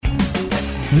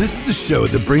This is a show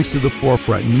that brings to the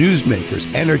forefront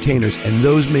newsmakers, entertainers, and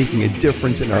those making a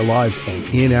difference in our lives and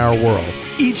in our world.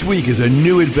 Each week is a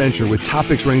new adventure with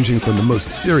topics ranging from the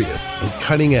most serious and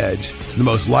cutting edge to the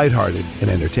most lighthearted and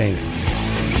entertaining.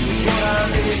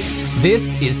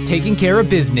 This is Taking Care of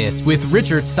Business with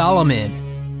Richard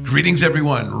Solomon. Greetings,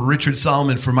 everyone. Richard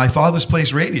Solomon for My Father's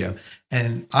Place Radio.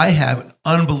 And I have an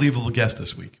unbelievable guest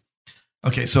this week.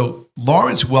 Okay, so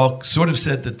Lawrence Welk sort of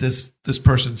said that this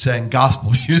person sang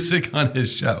gospel music on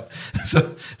his show.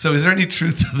 So is there any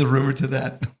truth to the rumor to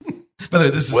that? By the way,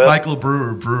 this is Michael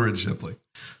Brewer in Shipley.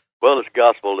 Well, it's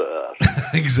gospel to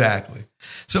us. Exactly.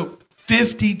 So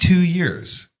 52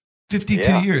 years.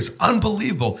 52 years.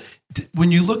 Unbelievable.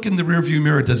 When you look in the rearview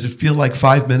mirror, does it feel like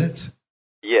 5 minutes?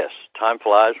 Yes. Time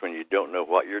flies when you don't know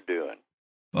what you're doing.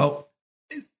 Well,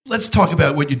 let's talk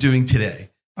about what you're doing today.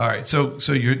 All right, so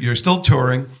you're still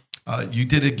touring. You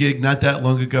did a gig not that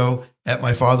long ago at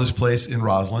My Father's Place in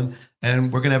Roslyn,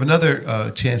 and we're going to have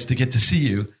another chance to get to see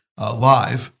you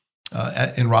live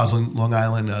in Roslyn, Long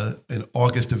Island, in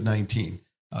August of 19.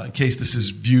 In case this is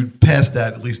viewed past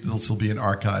that, at least there'll still be an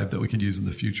archive that we can use in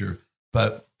the future.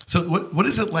 But so, what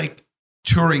is it like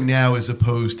touring now as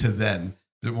opposed to then?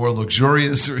 Is it more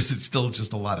luxurious, or is it still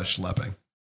just a lot of schlepping?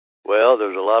 Well,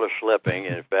 there's a lot of schlepping,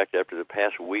 and in fact, after the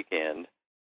past weekend,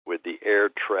 with the air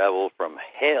travel from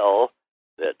hell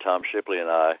that Tom Shipley and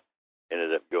I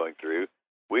ended up going through,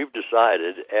 we've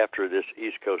decided after this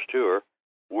East Coast tour,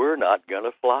 we're not going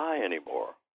to fly anymore.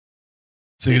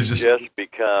 So it's just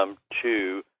become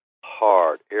too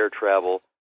hard. Air travel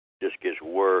just gets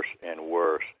worse and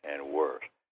worse and worse.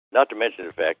 Not to mention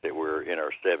the fact that we're in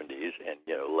our 70s and,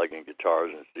 lugging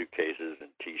guitars and suitcases and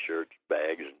T-shirts,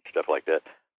 bags, and stuff like that.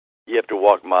 You have to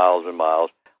walk miles and miles.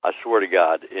 I swear to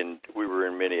God, we were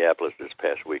in Minneapolis this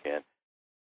past weekend.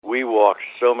 We walked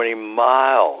so many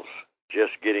miles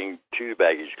just getting to the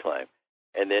baggage claim.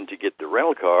 And then to get the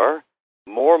rental car,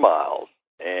 more miles,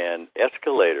 and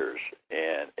escalators,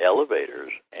 and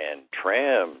elevators, and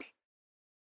trams,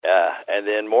 and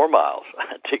then more miles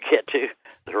to get to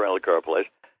the rental car place.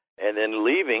 And then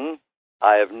leaving,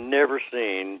 I have never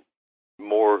seen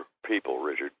more people,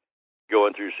 Richard,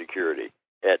 going through security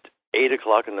at 8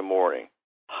 o'clock in the morning.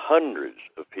 Hundreds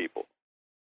of people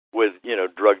with,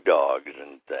 drug dogs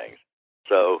and things.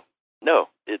 So, no,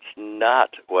 it's not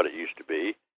what it used to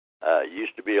be.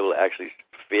 Used to be able to actually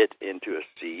fit into a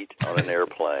seat on an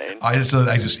airplane. I thought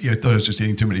I was just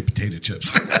eating too many potato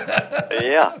chips.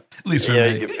 Yeah. At least for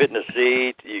me. You could fit in a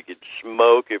seat. You could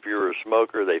smoke. If you were a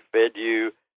smoker, they fed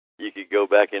you. You could go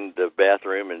back into the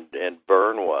bathroom and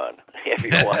burn one if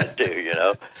you wanted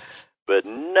to, But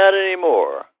not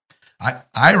anymore.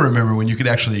 I remember when you could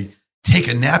actually take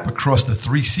a nap across the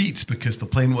 3 seats because the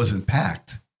plane wasn't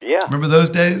packed. Yeah. Remember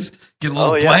those days? Get a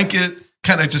little blanket,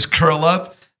 kind of just curl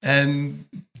up, and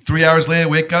 3 hours later,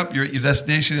 wake up, you're at your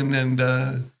destination, and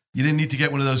you didn't need to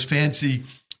get one of those fancy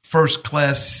first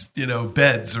class,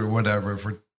 beds or whatever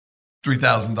for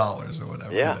 $3,000 or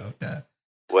whatever. Yeah. Yeah.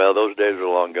 Well, those days are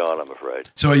long gone, I'm afraid.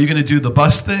 So are you going to do the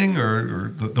bus thing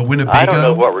or the Winnebago? I don't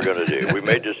know what we're going to do. We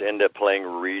may just end up playing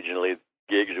regionally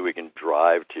gigs that we can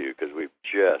drive to because we've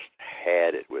just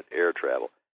had it with air travel.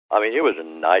 I mean, it was a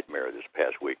nightmare this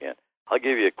past weekend. I'll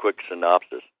give you a quick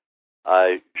synopsis.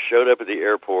 I showed up at the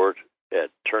airport,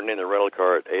 turned in the rental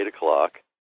car at 8 o'clock.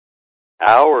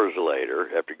 Hours later,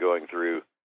 after going through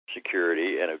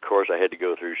security, and of course I had to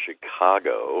go through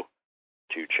Chicago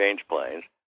to change planes.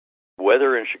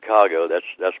 Weather in Chicago,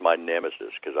 that's my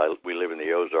nemesis because we live in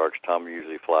the Ozarks. Tom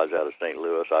usually flies out of St.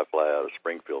 Louis. I fly out of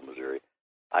Springfield, Missouri.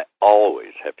 I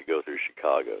always have to go through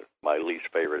Chicago, my least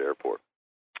favorite airport.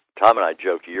 Tom and I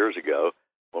joked years ago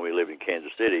when we lived in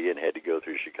Kansas City and had to go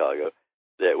through Chicago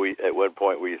that at one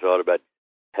point we thought about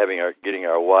getting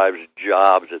our wives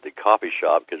jobs at the coffee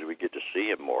shop because we get to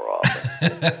see them more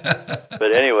often.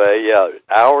 But anyway,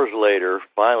 hours later,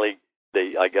 finally,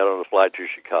 I got on a flight to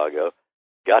Chicago.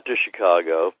 Got to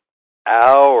Chicago,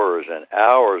 hours and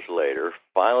hours later,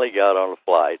 finally got on a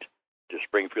flight to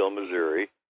Springfield, Missouri.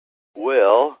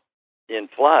 Well, in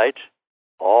flight,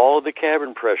 all the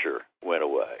cabin pressure went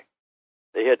away.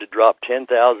 They had to drop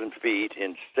 10,000 feet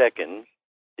in seconds.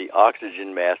 The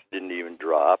oxygen mask didn't even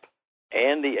drop,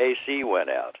 and the AC went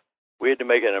out. We had to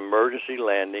make an emergency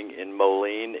landing in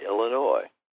Moline, Illinois.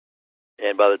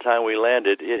 And by the time we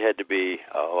landed, it had to be,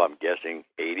 I'm guessing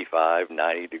 85,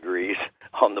 90 degrees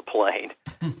on the plane.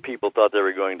 People thought they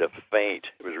were going to faint.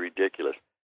 It was ridiculous.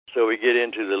 So we get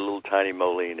into the little tiny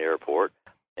Moline airport,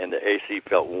 and the AC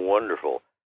felt wonderful.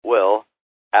 Well,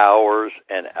 hours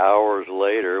and hours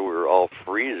later, we were all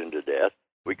freezing to death.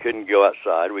 We couldn't go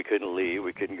outside. We couldn't leave.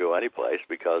 We couldn't go anyplace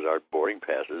because our boarding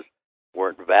passes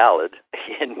weren't valid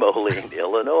in Moline,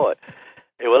 Illinois.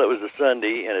 Well, it was a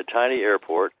Sunday in a tiny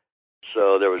airport,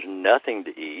 so there was nothing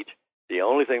to eat. The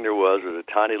only thing there was a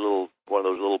tiny little, one of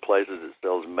those little places that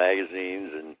sells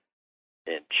magazines and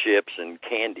chips and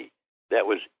candy. That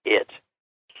was it.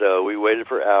 So we waited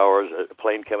for hours. A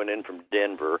plane coming in from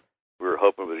Denver. We were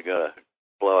hoping it was going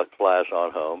to fly us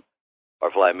on home,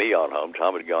 or fly me on home.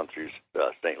 Tom had gone through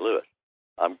St. Louis.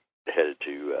 I'm headed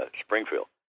to Springfield.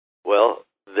 Well,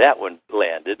 that one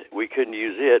landed. We couldn't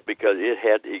use it because it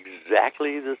had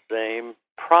exactly the same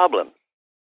problems.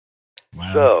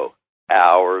 Wow. So,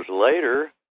 hours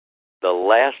later, the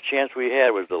last chance we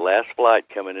had was the last flight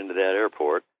coming into that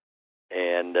airport,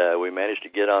 and we managed to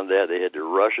get on that. They had to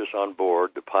rush us on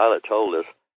board. The pilot told us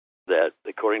that,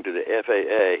 according to the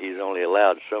FAA, he's only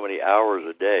allowed so many hours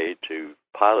a day to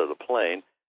pilot a plane,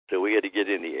 so we had to get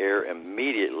in the air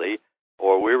immediately,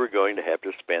 or we were going to have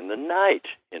to spend the night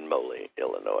in Moline,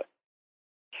 Illinois.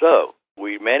 So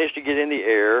we managed to get in the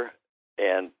air,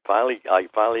 and I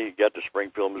finally got to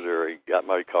Springfield, Missouri, got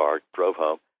my car, drove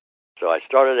home. So I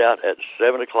started out at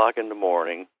 7 o'clock in the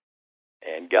morning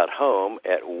and got home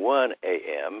at 1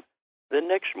 a.m. the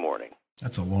next morning.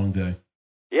 That's a long day.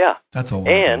 Yeah. That's a long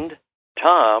day. And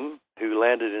Tom, who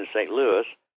landed in St. Louis,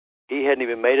 he hadn't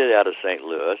even made it out of St.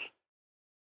 Louis.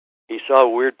 He saw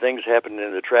weird things happening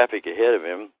in the traffic ahead of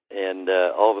him, and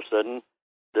all of a sudden,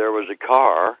 there was a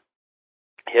car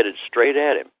headed straight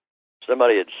at him.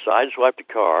 Somebody had sideswiped the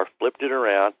car, flipped it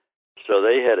around, so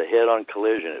they had a head-on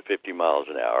collision at 50 miles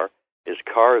an hour. His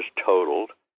car is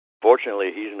totaled.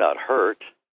 Fortunately, he's not hurt.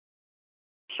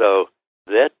 So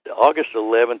that August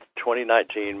 11th,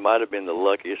 2019 might have been the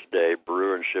luckiest day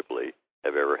Brewer and Shipley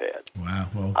have ever had. Wow.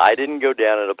 Well, I didn't go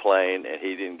down in a plane, and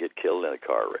he didn't get killed in a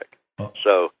car wreck. Well,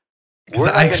 so we're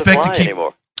not going to fly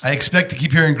anymore. I expect to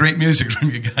keep hearing great music from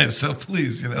you guys, so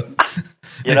please,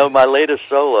 My latest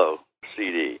solo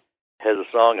CD has a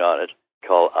song on it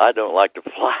called I Don't Like to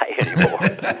Fly Anymore.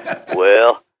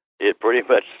 Well, it pretty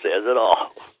much says it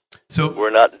all. So we're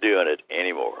not doing it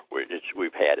anymore.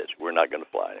 We've had it. We're not going to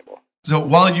fly anymore. So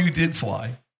while you did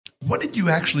fly, what did you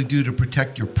actually do to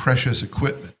protect your precious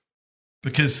equipment?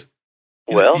 Because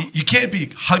you can't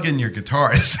be hugging your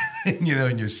guitars, in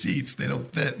your seats. They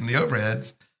don't fit in the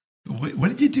overheads. What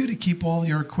did you do to keep all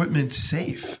your equipment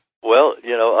safe? Well,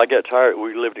 I got tired.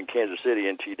 We lived in Kansas City,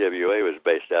 and TWA was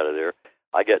based out of there.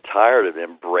 I got tired of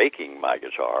them breaking my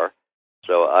guitar,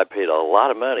 so I paid a lot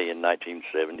of money in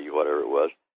 1970, whatever it was,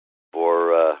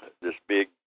 for this big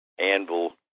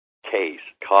anvil case,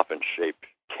 coffin-shaped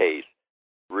case,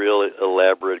 real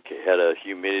elaborate, had a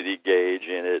humidity gauge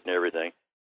in it and everything.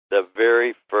 The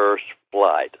very first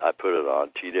flight I put it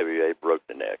on, TWA broke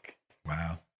the neck.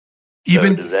 Wow.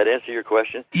 Does that answer your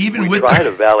question? We try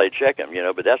to valet check them,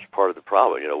 but that's part of the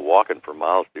problem. Walking for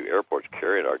miles through airports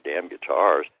carrying our damn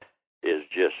guitars is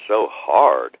just so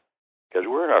hard because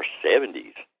we're in our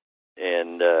 70s,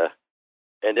 and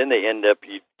then they end up.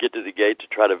 You get to the gate to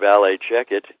try to valet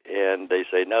check it, and they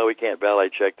say no, we can't valet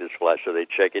check this flight, so they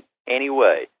check it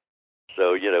anyway.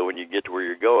 So when you get to where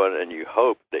you're going, and you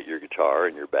hope that your guitar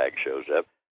and your bag shows up,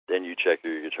 then you check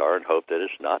your guitar and hope that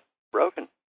it's not broken.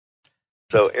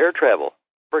 So air travel,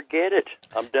 forget it.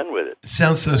 I'm done with it. It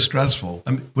sounds so stressful.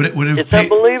 It's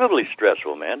unbelievably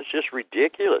stressful, man. It's just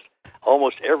ridiculous.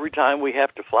 Almost every time we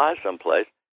have to fly someplace,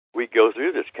 we go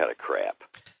through this kind of crap.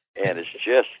 And it's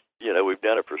just, we've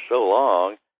done it for so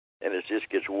long, and it just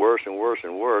gets worse and worse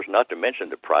and worse, not to mention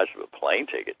the price of a plane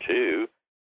ticket, too.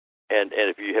 And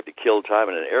if you have to kill time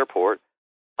in an airport,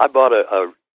 I bought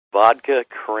a vodka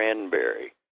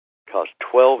cranberry. Cost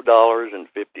 $12.50.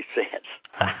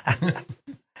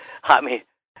 I mean,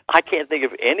 I can't think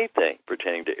of anything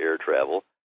pertaining to air travel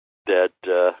that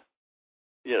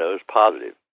is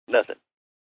positive. Nothing.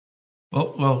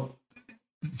 Well,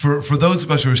 for those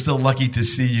of us who are still lucky to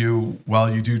see you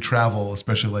while you do travel,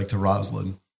 especially like to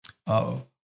Roslyn,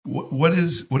 what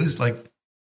is like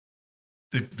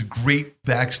the great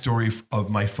backstory of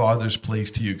My Father's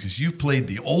Place to you? Because you've played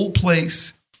the old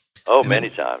place. Oh, many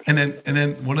times. And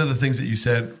then one of the things that you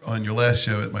said on your last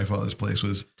show at My Father's Place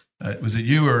was it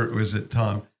you or was it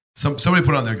Tom? Somebody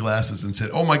put on their glasses and said,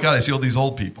 "Oh my God, I see all these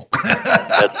old people."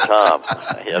 That's Tom.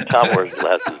 Yeah, Tom wears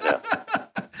glasses now.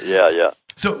 Yeah.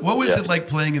 So, what was it like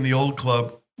playing in the old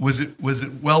club? Was it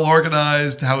well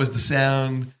organized? How was the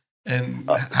sound? And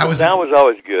how was the sound was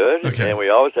always good, okay. And we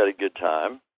always had a good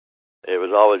time. It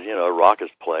was always a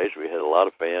raucous place. We had a lot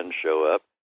of fans show up.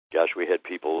 Gosh, we had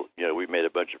people, we made a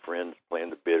bunch of friends playing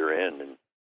the bitter end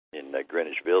in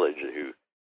Greenwich Village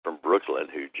from Brooklyn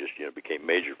who just, became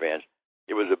major fans.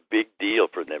 It was a big deal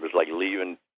for them. It was like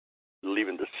leaving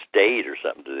the state or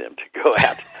something to them to go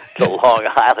out to Long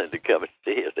Island to come and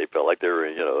see us. They felt like they were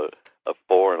in, a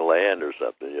foreign land or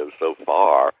something, so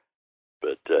far.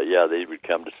 But, yeah, they would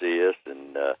come to see us,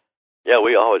 and,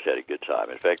 we always had a good time.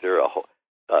 In fact, there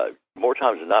are more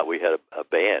times than not, we had a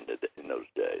band in those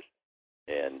days.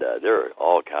 And there are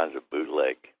all kinds of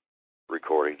bootleg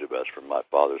recordings of us from my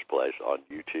father's place on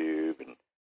YouTube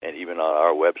and even on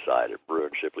our website at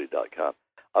BrewerandShipley.com.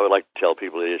 I would like to tell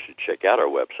people they should check out our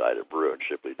website at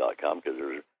BrewerandShipley.com because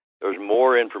there's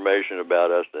more information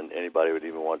about us than anybody would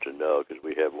even want to know because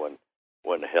we have one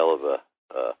hell of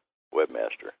a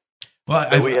webmaster.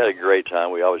 Well, we had a great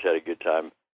time. We always had a good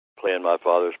time playing my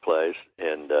father's place,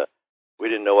 and we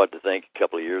didn't know what to think a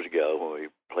couple of years ago when we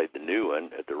played the new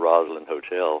one at the Roslyn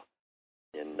Hotel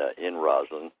in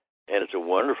Roslyn. And it's a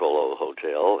wonderful old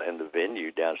hotel, and the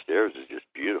venue downstairs is just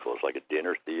beautiful. It's like a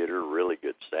dinner theater, really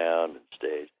good sound and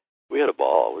stage. We had a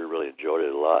ball. We really enjoyed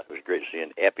it a lot. It was great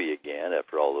seeing Epi again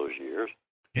after all those years.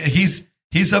 Yeah,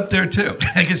 he's up there too.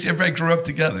 I guess everybody grew up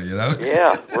together,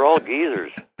 Yeah, we're all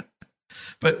geezers.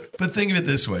 But think of it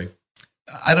this way.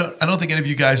 I don't think any of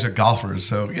you guys are golfers,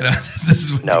 so this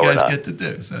is what you guys get to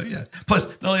do. So yeah. Plus,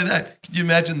 not only that, can you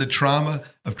imagine the trauma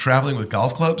of traveling with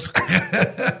golf clubs?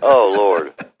 Oh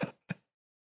Lord.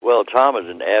 Well, Tom is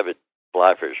an avid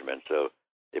fly fisherman, so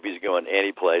if he's going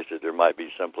any place that there might be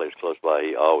someplace close by,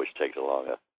 he always takes along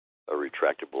a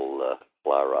retractable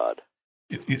fly rod.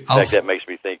 In fact, that makes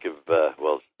me think of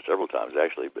several times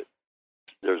actually, but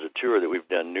there's a tour that we've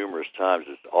done numerous times.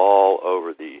 It's all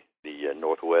over the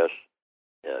Northwest.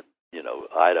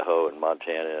 Idaho and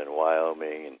Montana and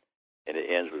Wyoming, and it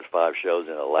ends with 5 shows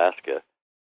in Alaska.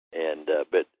 And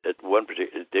but at one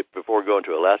particular before going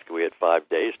to Alaska, we had 5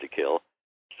 days to kill.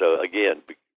 So again,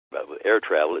 with air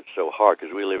travel, it's so hard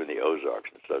because we live in the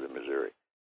Ozarks in southern Missouri,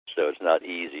 so it's not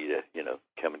easy to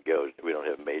come and go. We don't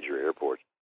have major airports.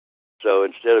 So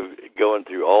instead of going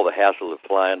through all the hassle of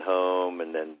flying home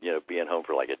and then being home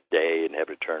for like a day and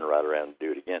having to turn right around and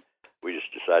do it again, we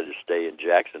just decided to stay in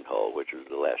Jackson Hole, which was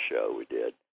the last show we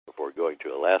did before going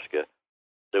to Alaska.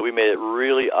 So we made it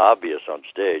really obvious on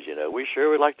stage, we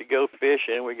sure would like to go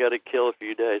fishing. We got to kill a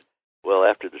few days. Well,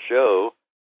 after the show,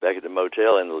 back at the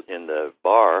motel in the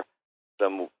bar,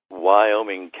 some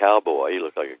Wyoming cowboy, he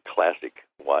looked like a classic,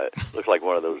 looked like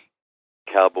one of those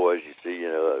cowboys you see,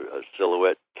 a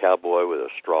silhouette cowboy with a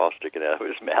straw sticking out of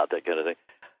his mouth, that kind of thing.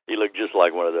 He looked just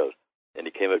like one of those. And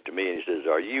he came up to me and he says,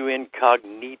 "Are you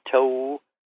incognito?"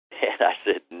 And I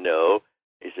said, "No."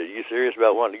 He said, "You serious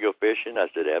about wanting to go fishing?" I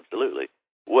said, "Absolutely."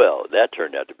 Well, that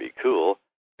turned out to be cool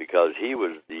because he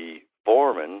was the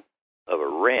foreman of a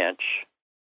ranch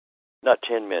not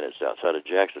 10 minutes outside of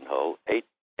Jackson Hole,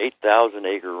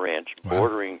 8,000-acre ranch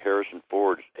bordering Harrison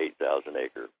Ford's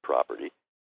 8,000-acre property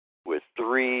with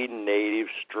 3 native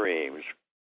streams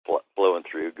flowing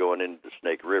through, going into the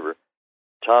Snake River.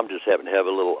 Tom just happened to have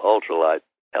a little ultralight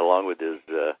along with his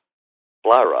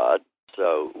fly rod,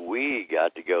 so we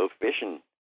got to go fishing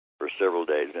for several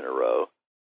days in a row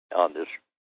on this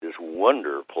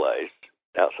wonder place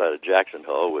outside of Jackson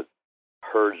Hole with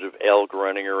herds of elk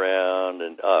running around,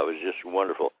 and it was just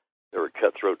wonderful. There were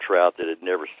cutthroat trout that had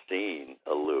never seen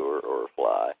a lure or a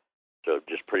fly, so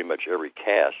just pretty much every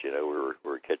cast, we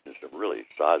were catching some really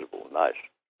sizable, nice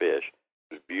fish.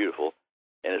 It was beautiful.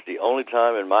 And it's the only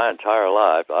time in my entire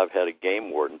life I've had a game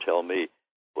warden tell me,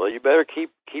 "Well, you better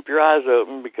keep your eyes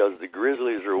open because the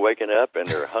grizzlies are waking up and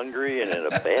they're hungry and in a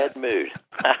bad mood."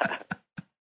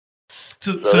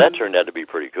 So that turned out to be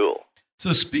pretty cool.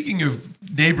 So speaking of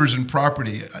neighbors and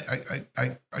property,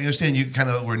 I understand you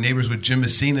kind of were neighbors with Jim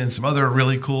Messina and some other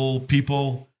really cool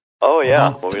people. Oh,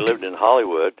 yeah, when we lived in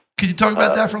Hollywood. Could you talk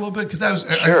about that for a little bit? Because that was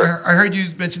sure. I heard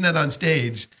you mention that on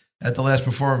stage at the last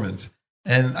performance.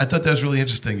 And I thought that was really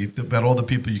interesting about all the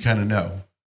people you kind of know.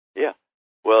 Yeah.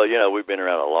 Well, we've been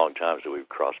around a long time, so we've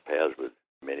crossed paths with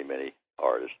many, many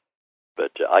artists.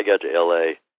 But I got to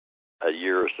L.A. a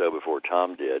year or so before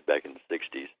Tom did, back in the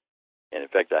 60s. And, in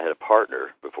fact, I had a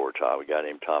partner before Tom, a guy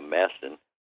named Tom Maston.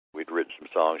 We'd written some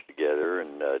songs together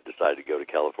and decided to go to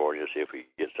California to see if we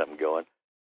could get something going.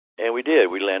 And we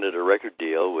did. We landed a record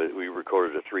deal. We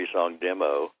recorded a 3-song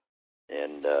demo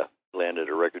and landed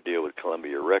a record deal with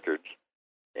Columbia Records.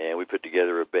 And we put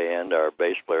together a band. Our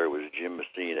bass player was Jim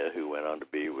Messina, who went on to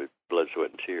be with Blood,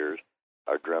 Sweat, and Tears.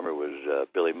 Our drummer was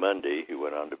Billy Mundy, who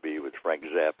went on to be with Frank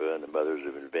Zappa and the Mothers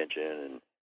of Invention and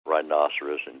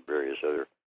Rhinoceros and various other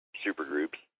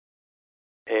supergroups.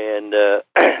 And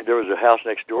there was a house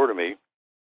next door to me.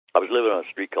 I was living on a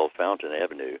street called Fountain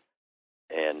Avenue.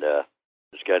 And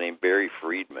this guy named Barry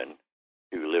Friedman,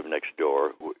 who lived next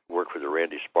door, worked for the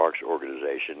Randy Sparks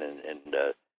organization, and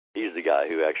he's the guy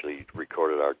who actually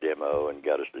recorded our demo and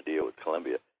got us the deal with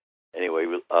Columbia.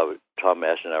 Tom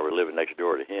Maston and I were living next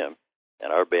door to him,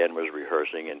 and our band was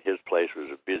rehearsing, and his place was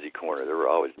a busy corner. There were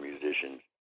always musicians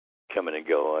coming and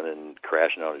going and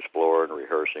crashing on his floor and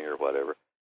rehearsing or whatever.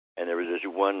 And there was this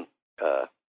one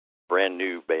brand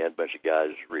new band, bunch of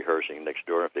guys rehearsing next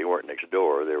door. If they weren't next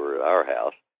door, they were at our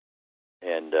house.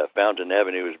 And Fountain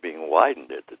Avenue was being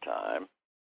widened at the time.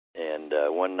 And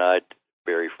one night,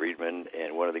 Barry Friedman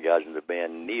and one of the guys in the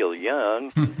band, Neil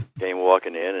Young, came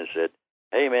walking in and said,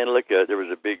 "Hey, man, look, there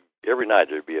was every night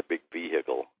there'd be a big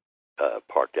vehicle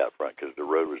parked out front because the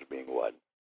road was being widened."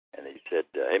 And he said,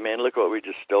 "Hey, man, look what we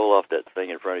just stole off that thing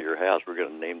in front of your house. We're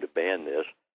going to name the band this."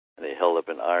 And they held up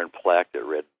an iron plaque that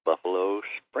read Buffalo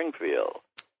Springfield.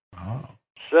 Oh.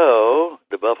 So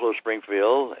the Buffalo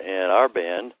Springfield and our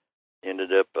band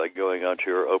ended up going on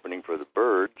tour opening for the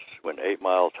Byrds when 8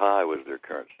 Miles High was their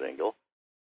current single.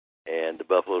 And the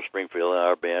Buffalo Springfield and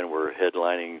our band were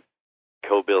headlining,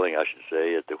 co-billing, I should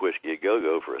say, at the Whiskey A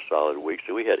Go-Go for a solid week.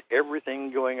 So we had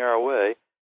everything going our way.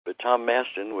 But Tom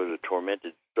Maston was a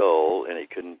tormented soul, and he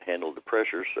couldn't handle the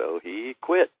pressure, so he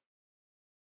quit.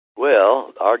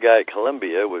 Well, our guy at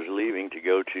Columbia was leaving to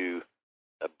go to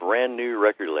a brand new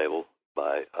record label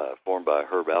formed by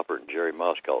Herb Alpert and Jerry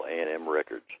Moss called A&M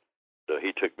Records. So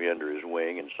he took me under his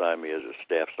wing and signed me as a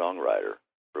staff songwriter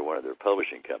for one of their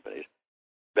publishing companies.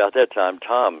 About that time,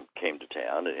 Tom came to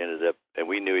town and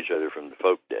we knew each other from the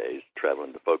folk days,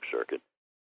 traveling the folk circuit.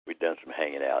 We'd done some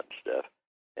hanging out and stuff,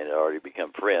 and had already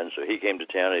become friends. So he came to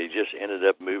town, and he just ended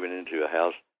up moving into a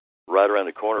house right around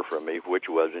the corner from me, which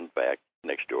was, in fact,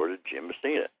 next door to Jim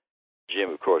Messina. Jim,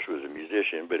 of course, was a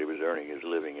musician, but he was earning his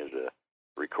living as a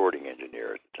recording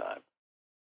engineer at the time.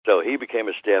 So he became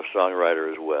a staff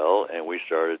songwriter as well, and we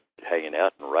started hanging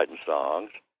out and writing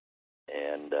songs.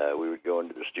 And we would go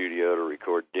into the studio to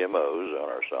record demos on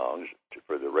our songs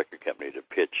for the record company to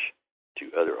pitch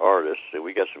to other artists. So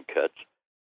we got some cuts.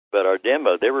 But our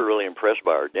demo, they were really impressed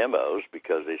by our demos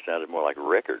because they sounded more like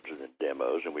records than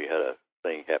demos, and we had a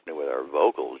thing happening with our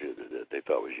vocals that they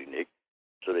thought was unique.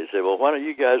 So they said, "Well, why don't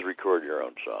you guys record your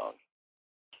own songs?"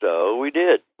 So we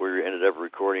did. We ended up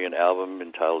recording an album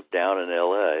entitled Down in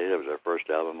L.A. That was our first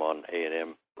album on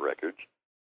A&M Records.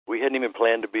 We hadn't even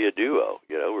planned to be a duo.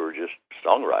 We were just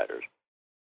songwriters.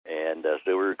 And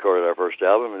so we recorded our first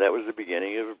album, and that was the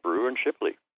beginning of Brewer and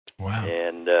Shipley. Wow.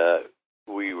 And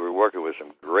we were working with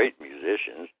some great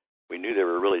musicians. We knew they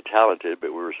were really talented,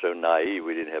 but we were so naive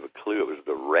we didn't have a clue it was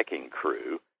the Wrecking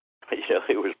Crew.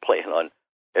 It was playing on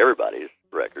everybody's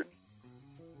record.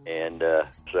 And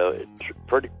so it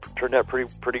turned out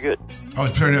pretty good. Oh,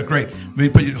 it turned out great.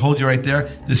 Let me hold you right there.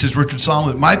 This is Richard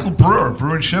Solomon. Michael Brewer,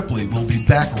 Brewer and Shipley. We'll be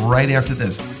back right after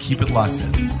this. Keep it locked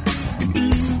in.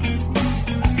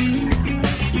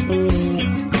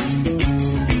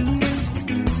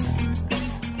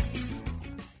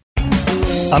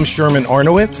 I'm Sherman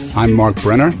Arnowitz. I'm Mark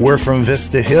Brenner. We're from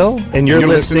Vista Hill, and you're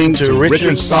listening to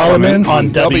Richard Solomon on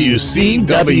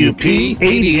WCWP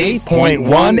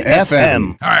 88.1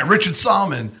 FM. All right, Richard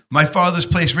Solomon, My Father's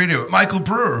Place Radio, Michael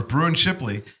Brewer, Brewer and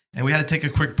Shipley. And we had to take a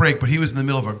quick break, but he was in the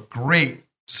middle of a great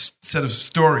set of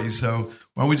stories. So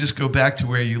why don't we just go back to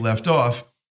where you left off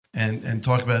and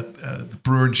talk about the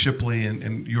Brewer and Shipley,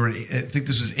 and you were, I think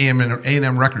this was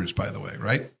A&M Records, by the way,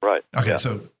 right? Right. Okay, yeah.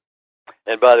 So...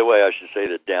 And by the way, I should say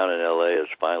that Down in L.A. has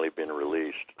finally been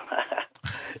released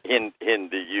in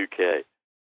the UK.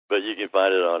 But you can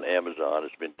find it on Amazon.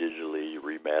 It's been digitally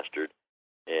remastered.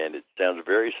 And it sounds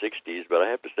very 60s, but I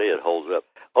have to say it holds up.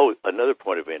 Oh, another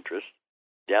point of interest.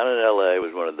 Down in L.A.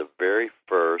 was one of the very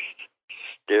first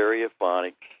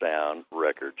stereophonic sound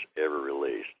records ever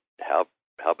released. How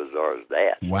bizarre is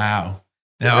that? Wow.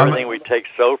 Now, everything we take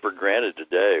so for granted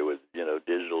today with,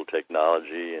 digital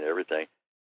technology and everything.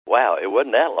 Wow, it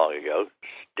wasn't that long ago.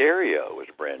 Stereo was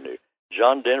brand new.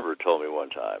 John Denver told me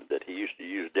one time that he used to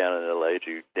use Down in L.A.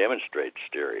 to demonstrate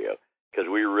stereo because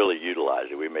we really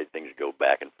utilized it. We made things go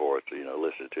back and forth. So,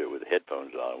 listen to it with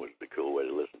headphones on was the cool way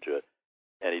to listen to it.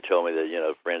 And he told me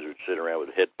that, friends would sit around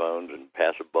with headphones and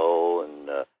pass a bowl and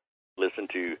listen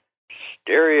to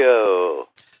stereo.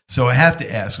 So I have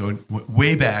to ask,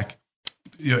 way back,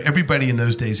 everybody in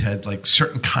those days had like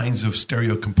certain kinds of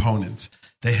stereo components.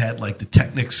 They had like the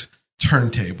Technics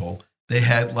turntable. They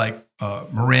had like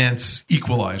Marantz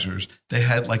equalizers. They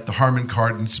had like the Harman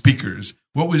Kardon speakers.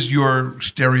 What was your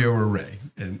stereo array?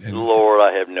 Lord,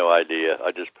 I have no idea.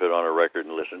 I just put on a record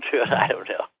and listened to it. I don't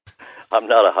know. I'm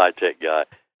not a high-tech guy.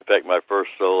 In fact, my first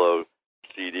solo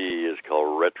CD is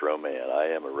called Retro Man.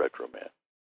 I am a retro man.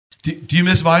 Do you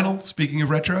miss vinyl, speaking of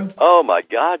retro? Oh, my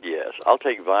God, yes. I'll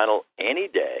take vinyl any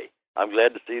day. I'm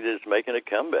glad to see that it's making a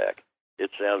comeback. it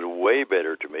sounds way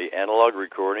better to me. Analog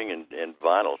recording and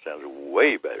vinyl sounds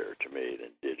way better to me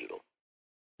than digital.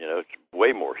 You know, it's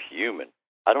way more human.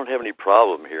 I don't have any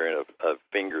problem hearing a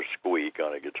finger squeak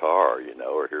on a guitar, you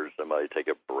know, or hearing somebody take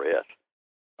a breath.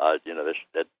 You know,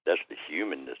 that's the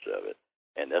humanness of it,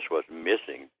 and that's what's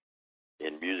missing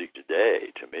in music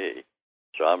today to me.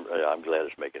 So I'm glad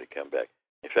it's making a comeback.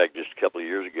 In fact, just a couple of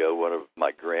years ago, one of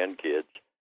my grandkids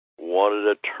wanted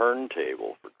a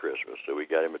turntable for Christmas, so we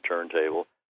got him a turntable,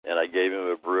 and I gave him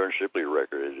a Brewer & Shipley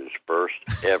record as his first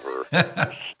ever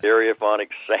stereophonic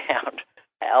sound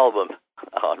album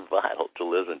on vinyl to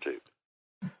listen to.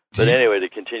 But anyway, to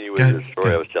continue with the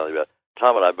story I was telling you about,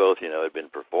 Tom and I both, you know, had been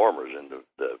performers in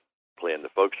the playing the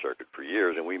folk circuit for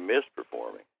years, and we missed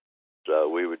performing. So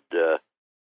we would,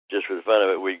 just for the fun of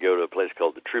it, we'd go to a place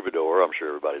called the Troubadour, I'm sure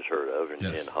everybody's heard of,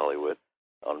 in Hollywood.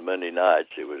 On Monday nights,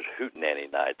 it was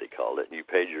Hootenanny Night, they called it, and you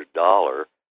paid your $1,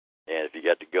 and if you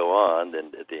got to go on,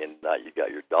 then at the end of the night, you got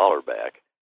your $1 back.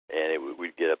 And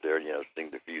we'd get up there and, you know,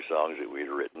 sing the few songs that we'd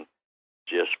written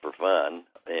just for fun.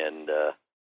 And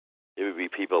it would be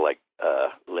people like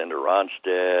Linda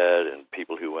Ronstadt and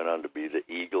people who went on to be the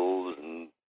Eagles and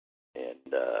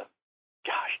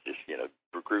gosh, just, you know,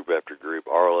 group after group,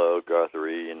 Arlo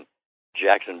Guthrie and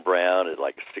Jackson Browne at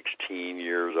like 16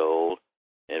 years old.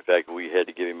 And in fact, we had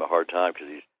to give him a hard time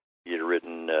because he had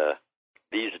written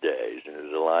These Days, and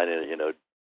there's a line in it, you know,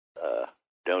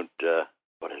 don't,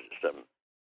 what is it, something,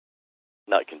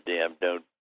 not condemn, don't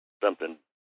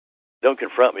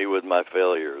confront me with my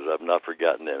failures. I've not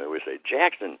forgotten them. And we say,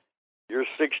 Jackson, you're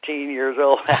 16 years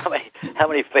old. How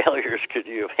many failures could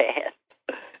you have had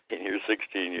in your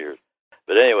 16 years?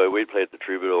 But anyway, we'd play at the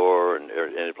Troubadour and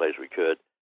any place we could.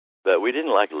 But we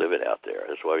didn't like living out there.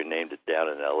 That's why we named it down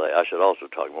in L.A. I should also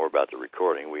talk more about the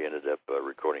recording. We ended up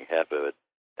recording half of it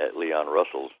at Leon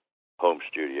Russell's home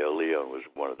studio. Leon was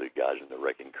one of the guys in the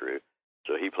Wrecking Crew.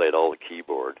 So he played all the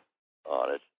keyboard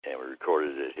on it, and we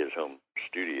recorded it at his home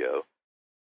studio.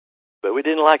 But we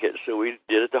didn't like it, so we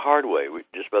did it the hard way.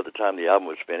 Just about the time the album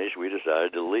was finished, we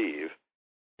decided to leave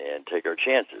and take our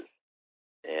chances.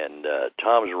 And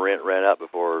Tom's rent ran out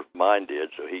before mine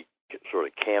did, so he sort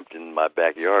of camped in my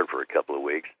backyard for a couple of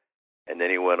weeks. And then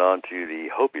he went on to the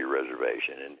Hopi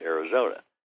Reservation in Arizona.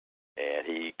 And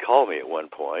he called me at one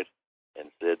point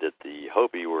and said that the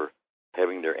Hopi were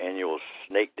having their annual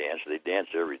snake dance. They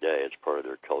dance every day. It's part of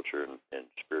their culture and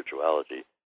spirituality.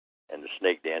 And the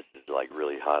snake dance is like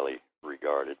really highly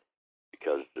regarded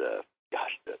because, the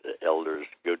elders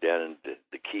go down into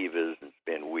the kivas and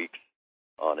spend weeks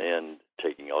on end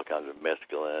taking all kinds of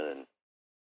mescaline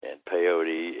and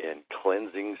peyote and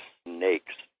cleansing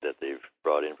snakes that they've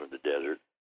brought in from the desert.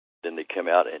 Then they come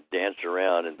out and dance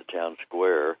around in the town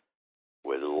square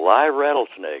with live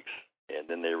rattlesnakes, and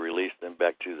then they release them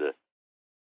back to the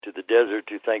desert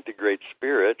to thank the Great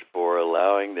Spirit for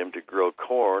allowing them to grow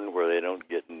corn where they don't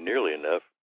get nearly enough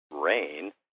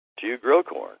rain to grow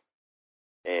corn.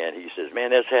 And he says,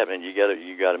 "Man, that's happening. You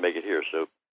got to make it here." So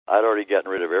I'd already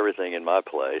gotten rid of everything in my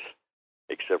place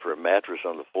except for a mattress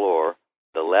on the floor.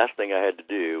 The last thing I had to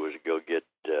do was go get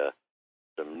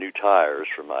some new tires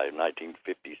for my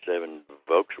 1957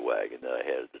 Volkswagen that I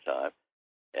had at the time.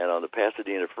 And on the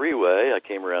Pasadena freeway, I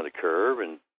came around the curve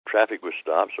and traffic was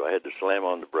stopped, so I had to slam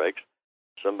on the brakes.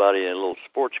 Somebody in a little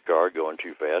sports car going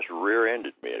too fast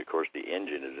rear-ended me. And of course, the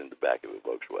engine is in the back of a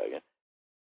Volkswagen.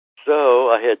 So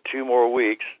I had 2 more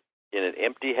weeks in an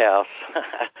empty house,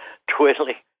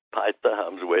 twiddling my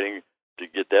thumbs, waiting to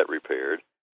get that repaired,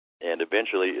 and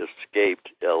eventually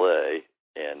escaped L.A.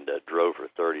 and drove for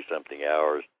 30-something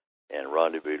hours and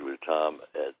rendezvoused with Tom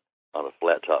on a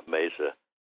flat-top mesa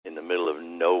in the middle of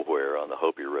nowhere on the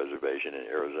Hopi Reservation in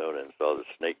Arizona and saw the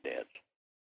snake dance.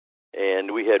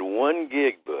 And we had 1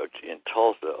 gig booked in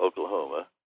Tulsa, Oklahoma.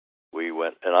 We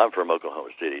went, and I'm from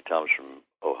Oklahoma City. Tom's from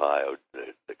Ohio,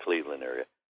 the Cleveland area.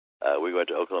 We went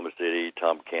to Oklahoma City.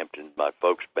 Tom camped in my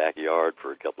folks' backyard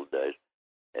for a couple of days.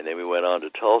 And then we went on to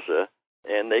Tulsa,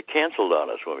 and they canceled on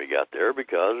us when we got there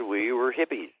because we were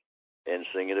hippies and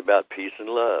singing about peace and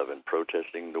love and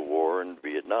protesting the war in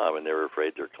Vietnam, and they were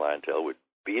afraid their clientele would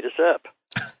beat us up.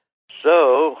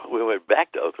 So we went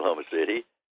back to Oklahoma City,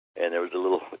 and there was a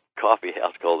little coffee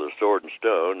house called the Sword and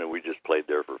Stone, and we just played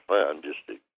there for fun, just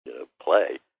to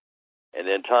play. And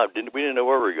then we didn't know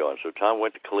where we were going, so Tom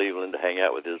went to Cleveland to hang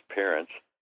out with his parents,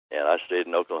 and I stayed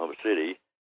in Oklahoma City.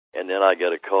 And then I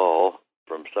got a call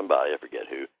from somebody, I forget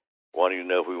who, wanting to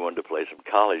know if we wanted to play some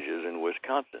colleges in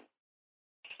Wisconsin.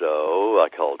 So I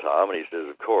called Tom, and he says,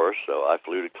 of course. So I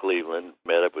flew to Cleveland,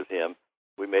 met up with him.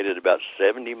 We made it about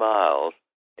 70 miles,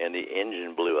 and the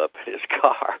engine blew up in his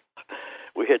car.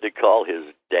 We had to call his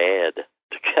dad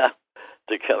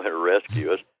to come and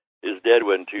rescue us. His dad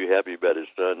wasn't too happy about his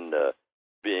son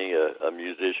being a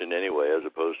musician anyway, as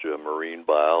opposed to a marine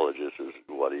biologist, is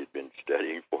what he'd been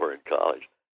studying for in college.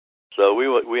 So we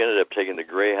ended up taking the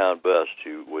Greyhound bus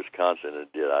to Wisconsin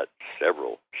and did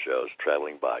several shows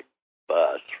traveling by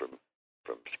bus from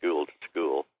school to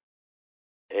school.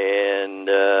 And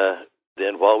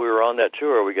then while we were on that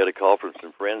tour, we got a call from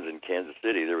some friends in Kansas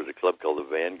City. There was a club called the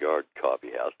Vanguard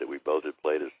Coffee House that we both had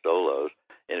played as solos.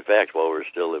 And in fact, while we were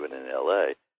still living in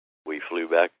L.A., we flew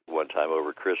back one time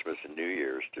over Christmas and New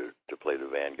Year's to play the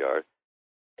Vanguard.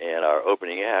 And our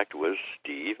opening act was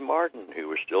Steve Martin, who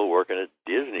was still working at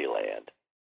Disneyland.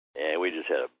 And we just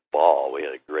had a ball. We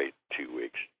had a great 2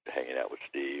 weeks hanging out with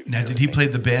Steve. Now, did he play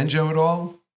the banjo at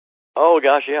all? Oh,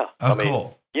 gosh, yeah. Oh,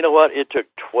 cool. You know what? It took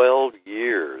 12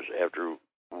 years after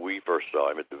we first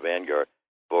saw him at the Vanguard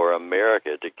for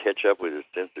America to catch up with his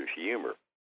sense of humor.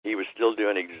 He was still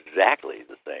doing exactly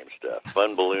the same stuff.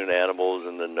 Fun balloon animals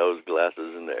and the nose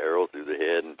glasses and the arrow through the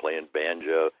head and playing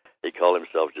banjo. He called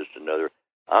himself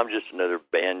I'm just another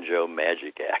banjo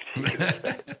magic act.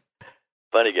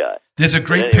 Funny guy. There's a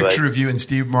great picture of you and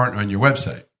Steve Martin on your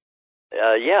website.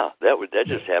 Yeah, that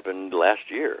just happened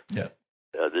last year. Yeah.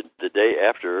 The day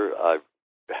after, I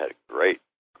had a great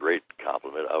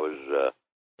compliment. I was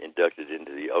inducted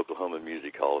into the Oklahoma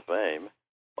Music Hall of Fame,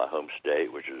 my home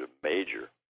state, which is a major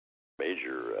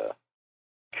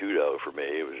kudo for me.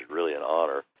 It was really an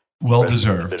honor. Well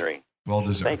deserved.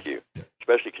 Thank you. Yeah.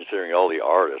 Especially considering all the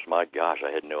artists. My gosh,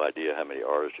 I had no idea how many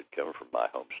artists had come from my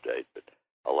home state, but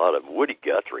a lot of Woody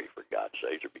Guthrie, for God's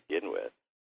sake, to begin with,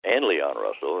 and Leon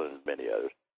Russell and many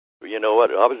others. But you know what?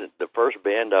 The first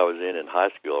band I was in high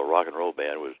school, a rock and roll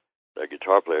band, was their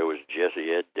guitar player was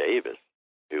Jesse Ed Davis,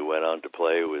 who went on to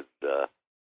play with, the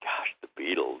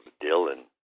Beatles, Dylan,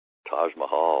 Taj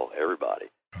Mahal, everybody.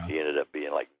 Wow. He ended up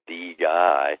being like the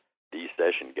guy, the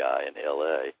session guy in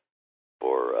L.A.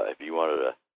 Or if you wanted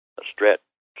a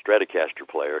Stratocaster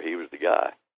player, he was the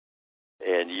guy.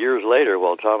 And years later,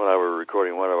 while Tom and I were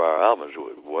recording one of our albums,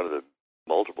 one of the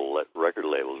multiple record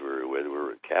labels we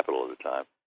were at Capitol at the time,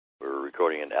 we were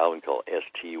recording an album called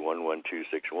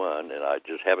ST11261, and I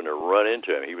just happened to run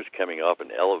into him. He was coming off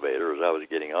an elevator as I was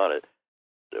getting on it.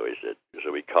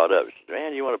 So we caught up. He said,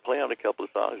 "Man, you want to play on a couple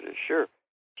of songs?" I said, "Sure."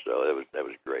 So that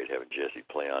was great having Jesse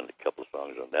play on a couple of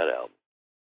songs on that album.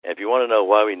 And if you want to know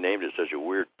why we named it such a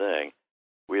weird thing,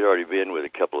 we'd already been with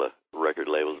a couple of record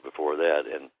labels before that,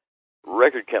 and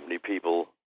record company people,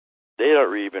 they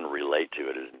don't even relate to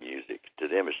it as music. To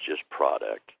them, it's just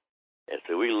product. And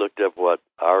so we looked up what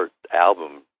our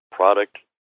album product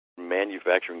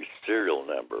manufacturing serial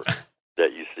number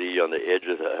that you see on the edge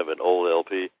of an old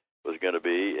LP was going to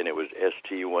be, and it was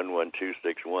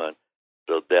ST11261.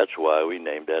 So that's why we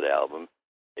named that album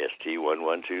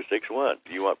ST11261.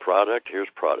 Do you want product? Here's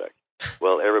product.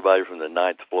 Well, everybody from the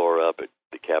 9th floor up at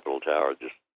the Capitol Tower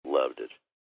just loved it.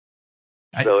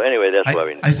 So anyway, that's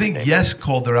why I think Yes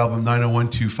called their album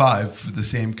 90125 for the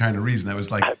same kind of reason. That was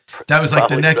like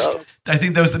the next. So. I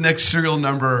think that was the next serial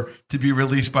number to be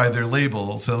released by their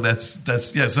label. So that's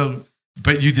yeah. So,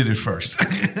 but you did it first.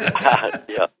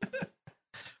 Yeah.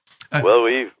 Well,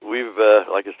 we've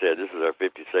like I said, this is our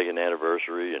 52nd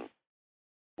anniversary, and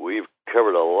we've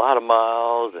covered a lot of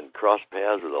miles and crossed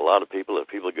paths with a lot of people. If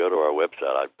people go to our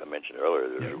website, I mentioned earlier,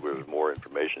 there's more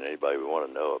information anybody would want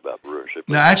to know about brewership.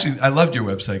 No, actually, I loved your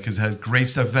website because it had great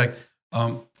stuff. In fact,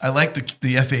 I like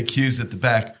the FAQs at the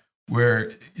back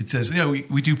where it says,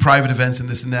 we do private events and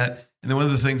this and that. And then one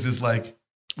of the things is like,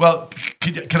 well,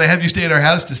 can I have you stay at our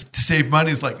house to save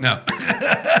money? It's like, no.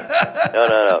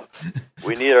 No.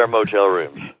 We need our motel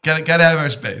rooms. Got to have our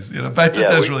space. But I thought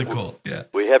that was really cool. Yeah.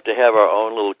 We have to have our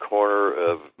own little corner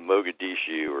of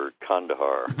Mogadishu or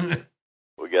Kandahar.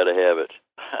 We got to have it.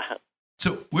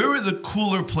 So where were the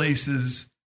cooler places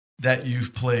that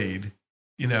you've played,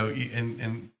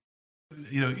 and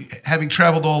having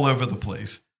traveled all over the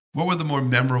place, what were the more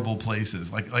memorable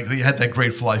places? Like you had that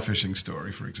great fly fishing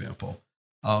story, for example.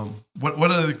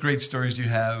 What other great stories do you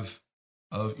have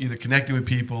of either connecting with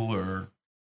people or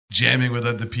jamming with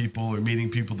other people or meeting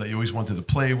people that you always wanted to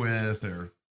play with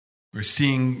or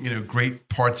seeing, great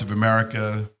parts of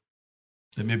America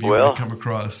that maybe you would come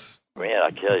across? Man, I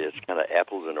tell you, it's kind of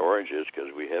apples and oranges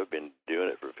because we have been doing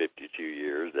it for 52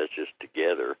 years. That's just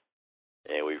together.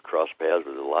 And we've crossed paths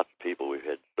with lots of people. We've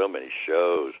had so many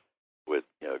shows with,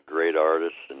 great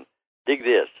artists. And dig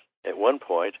this, at one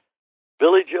point,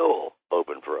 Billy Joel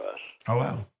opened for us. Oh,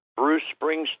 wow. Bruce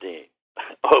Springsteen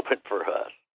opened for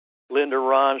us. Linda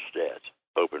Ronstadt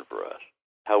opened for us.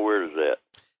 How weird is that?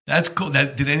 That's cool.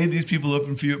 Did any of these people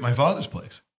open for you at my father's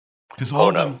place? Because all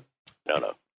of them.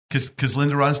 No. because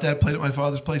Linda Ronstadt played at my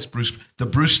father's place. The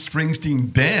Bruce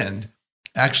Springsteen band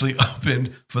actually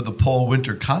opened for the Paul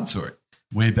Winter Consort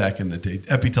way back in the day.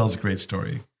 Epi tells a great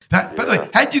story. By the way,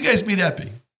 how did you guys meet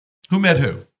Epi? Who met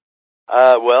who?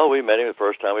 Well, we met him the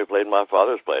first time we played in my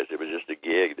father's place. It was just a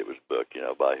gig that was booked,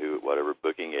 by whatever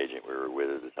booking agent we were with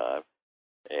at the time.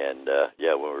 And,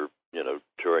 when we were,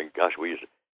 touring, gosh,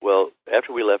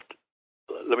 after we left,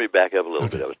 let me back up a little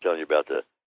bit. I was telling you about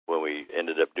when we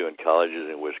ended up doing colleges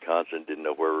in Wisconsin, didn't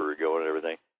know where we were going and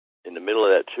everything. In the middle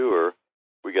of that tour,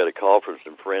 we got a call from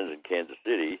some friends in Kansas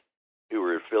City who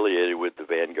were affiliated with the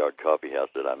Vanguard Coffee House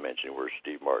that I mentioned, where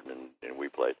Steve Martin and we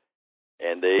played.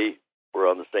 And they were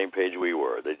on the same page we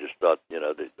were. They just thought,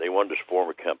 they wanted to form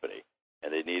a company,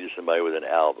 and they needed somebody with an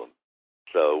album.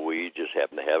 So we just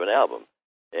happened to have an album.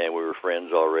 And we were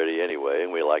friends already anyway,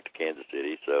 and we liked Kansas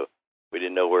City, so we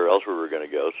didn't know where else we were going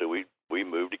to go. So we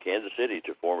moved to Kansas City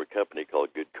to form a company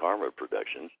called Good Karma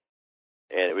Productions.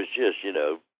 And it was just,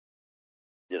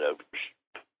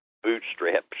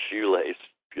 bootstrap, shoelace,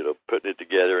 putting it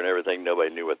together and everything.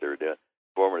 Nobody knew what they were doing.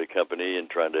 Forming a company and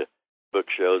trying to book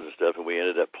shows and stuff, and we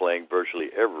ended up playing virtually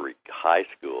every high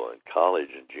school and college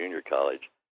and junior college,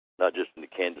 not just in the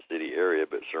Kansas City area,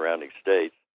 but surrounding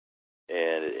states.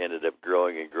 And it ended up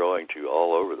growing and growing to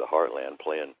all over the heartland,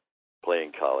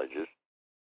 playing colleges.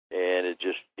 And it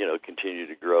just, continued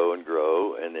to grow and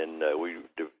grow. And then we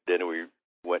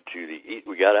went to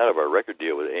we got out of our record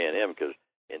deal with A&M, because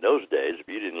in those days, if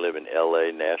you didn't live in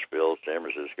L.A., Nashville, San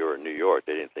Francisco, or New York,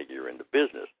 they didn't think you were in the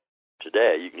business.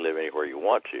 Today, you can live anywhere you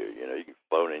want to. You can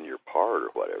phone in your part or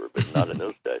whatever, but not in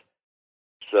those days.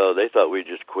 So they thought we'd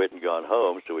just quit and gone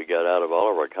home, so we got out of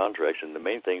all of our contracts. And the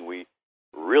main thing we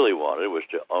really wanted was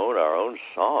to own our own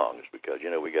songs, because,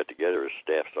 we got together as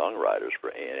staff songwriters for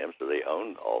A&M, so they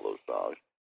owned all those songs.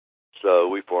 So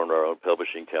we formed our own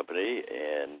publishing company,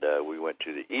 and we went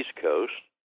to the East Coast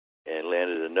and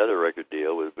landed another record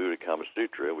deal with Buddha Kama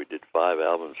Sutra. We did 5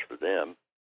 albums for them.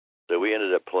 So we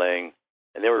ended up playing,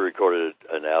 and then we recorded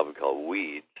an album called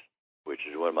Weeds, which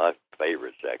is one of my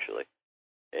favorites, actually.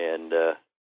 And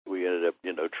we ended up,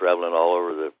 traveling all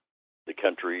over the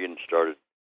country and started.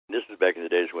 This is back in the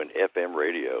days when FM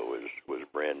radio was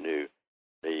brand new.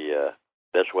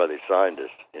 That's why they signed us,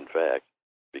 in fact,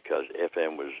 because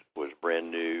FM was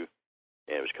brand new,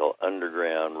 and it was called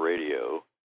Underground Radio.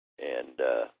 And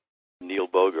Neil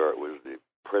Bogart was the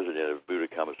president of Buddha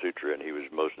Kama Sutra, and he was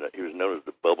known as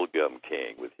the Bubblegum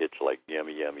King, with hits like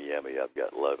Yummy, Yummy, Yummy, I've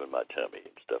Got Love in My Tummy,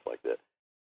 and stuff like that.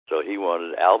 So he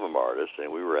wanted album artists,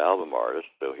 and we were album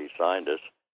artists, so he signed us.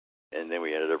 And then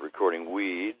we ended up recording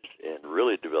Weeds and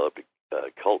really developed a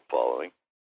cult following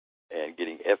and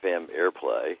getting FM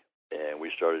airplay. And we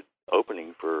started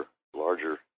opening for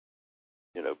larger,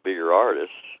 bigger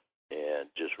artists, and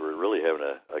just were really having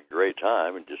a great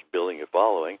time and just building a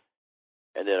following.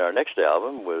 And then our next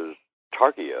album was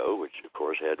Tarkio, which, of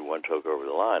course, had One Toke Over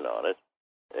the Line on it.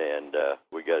 And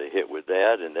we got a hit with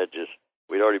that, and that just,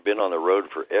 we'd already been on the road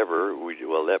forever.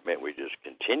 That meant we just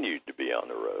continued to be on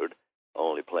the road,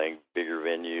 only playing bigger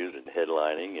venues and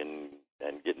headlining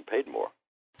and getting paid more.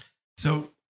 So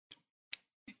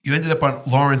you ended up on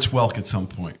Lawrence Welk at some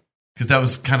point, because that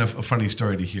was kind of a funny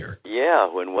story to hear. Yeah,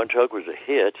 when One Toke was a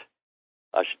hit,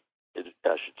 I should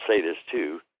say this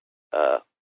too.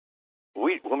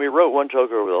 When we wrote One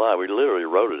Toke Over the Line, we literally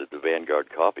wrote it at the Vanguard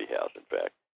Coffee House, in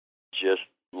fact, just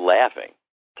laughing.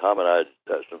 Tom and I,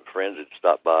 some friends had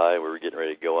stopped by, and we were getting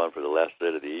ready to go on for the last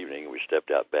set of the evening, and we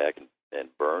stepped out back and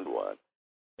burned one,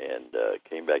 and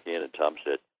came back in, and Tom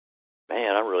said,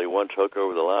 "Man, I'm really one toke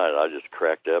over the line." And I just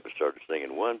cracked up and started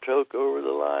singing, "One toke over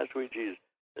the line, sweet Jesus."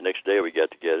 The next day we got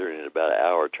together, and in about an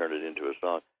hour turned it into a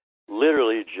song,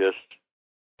 literally just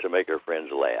to make our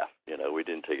friends laugh. We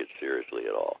didn't take it seriously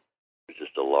at all. It was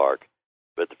just a lark.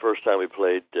 But the first time we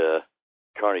played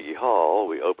Carnegie Hall,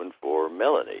 we opened for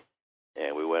Melanie,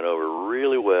 and we went over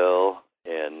really well,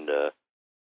 and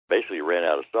basically ran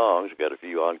out of songs. We got a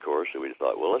few encores, so we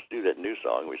thought, well, let's do that new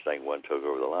song. We sang One Toke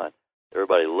Over the Line.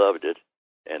 Everybody loved it,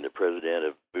 and the president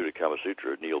of Buddha Kama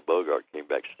Sutra, Neil Bogart, came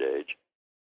backstage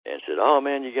and said, "Oh,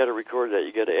 man, you got to record that.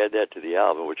 You got to add that to the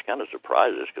album," which kind of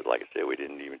surprised us because, like I said, we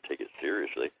didn't even take it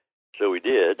seriously. So we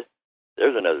did.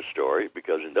 There's another story,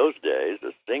 because in those days,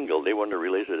 a single, they wanted to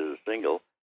release it as a single,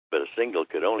 but a single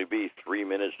could only be 3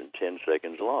 minutes and 10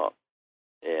 seconds long.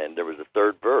 And there was a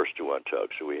third verse to One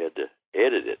Toke, so we had to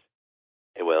edit it.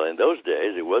 And well, in those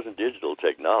days, it wasn't digital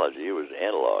technology, it was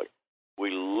analog.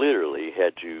 We literally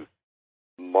had to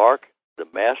mark the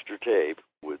master tape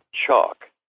with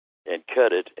chalk and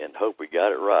cut it and hope we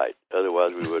got it right.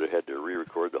 Otherwise, we would have had to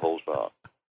re-record the whole song.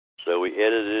 So we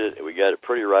edited it, and we got it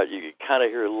pretty right. You could kind of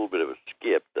hear a little bit of a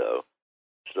skip, though.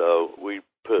 So we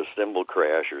put a cymbal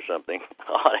crash or something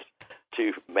on it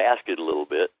to mask it a little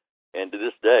bit. And to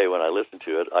this day, when I listen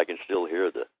to it, I can still hear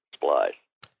the splice.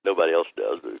 Nobody else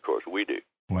does, but of course we do.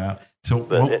 Wow. So,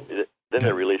 But then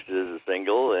they released it as a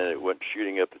single, and it went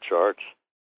shooting up the charts,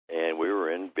 and we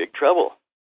were in big trouble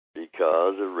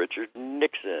because of Richard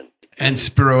Nixon. And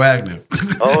Spiro Agnew.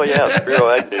 Oh, yeah, Spiro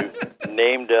Agnew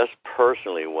named us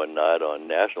personally one night on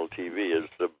national TV as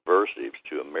subversives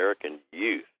to American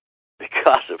youth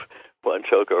because of one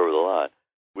toke over the line.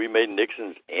 We made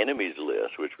Nixon's enemies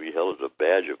list, which we held as a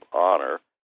badge of honor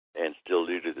and still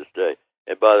do to this day.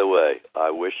 And by the way,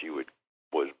 I wish he was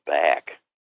back.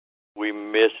 We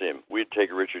miss him. We'd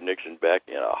take Richard Nixon back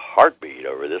in a heartbeat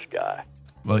over this guy.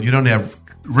 Well, you don't have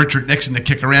Richard Nixon to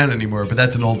kick around anymore, but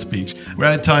that's an old speech. We're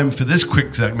out of time for this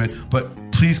quick segment, but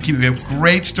please keep it. We have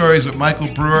great stories with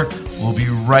Michael Brewer. We'll be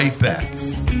right back.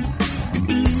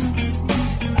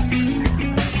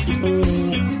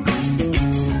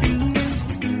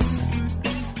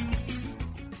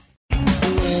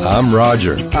 I'm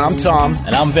Roger. I'm Tom.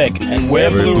 And I'm Vic. And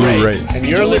we're Blue Race. And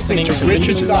you're listening to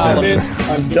Richard Solomon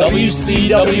on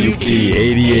WCWP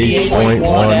 88.1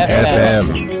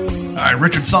 FM. All right,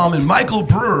 Richard Solomon, Michael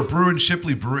Brewer, Brewer and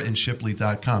Shipley,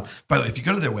 brewerandShipley.com. By the way, if you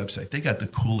go to their website, they got the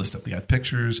coolest stuff. They got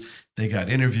pictures, they got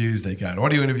interviews, they got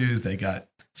audio interviews, they got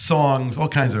songs, all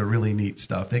kinds of really neat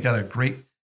stuff. They got a great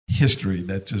history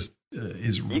that just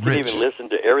is rich. You can even listen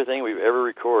to everything we've ever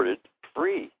recorded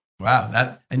free.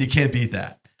 Wow, and you can't beat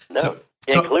that. No,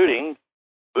 including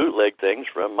bootleg things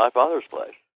from my father's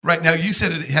place. Right. Now, you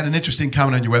said it had an interesting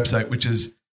comment on your website, which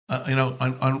is,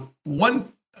 on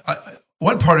one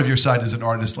part of your side as an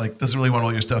artist, like, doesn't really want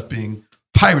all your stuff being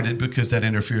pirated because that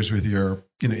interferes with your,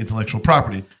 intellectual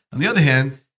property. On the other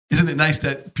hand, isn't it nice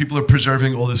that people are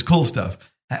preserving all this cool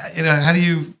stuff? How do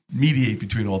you mediate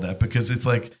between all that? Because it's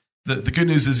like the good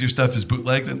news is your stuff is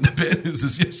bootlegged, and the bad news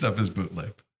is your stuff is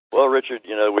bootlegged. Well, Richard,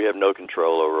 we have no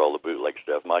control over all the bootleg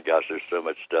stuff. My gosh, there's so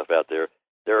much stuff out there.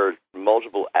 There are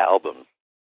multiple albums,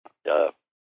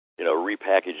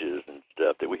 repackages and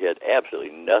stuff that we had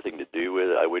absolutely nothing to do with.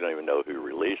 We don't even know who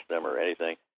released them or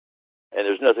anything. And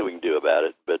there's nothing we can do about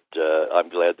it. But I'm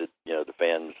glad that, the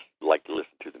fans like to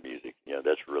listen to the music.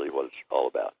 That's really what it's all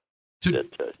about. The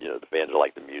fans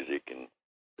like the music, and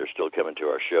they're still coming to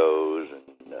our shows.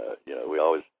 And, we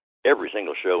always, every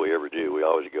single show we ever do, we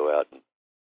always go out and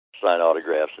sign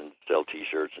autographs and sell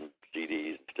T-shirts and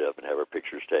CDs and stuff and have our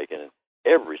pictures taken. And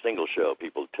every single show,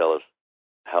 people tell us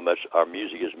how much our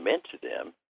music has meant to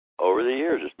them over the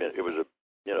years. It was a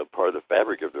part of the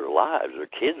fabric of their lives. Their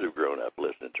kids have grown up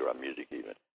listening to our music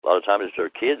even. A lot of times it's their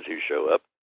kids who show up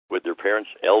with their parents'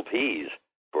 LPs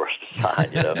for us to sign,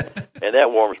 and that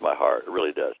warms my heart. It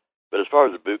really does. But as far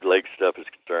as the bootleg stuff is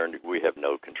concerned, we have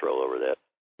no control over that.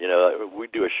 We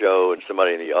do a show and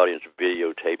somebody in the audience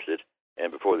videotapes it,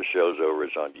 and before the show's over,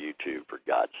 it's on YouTube, for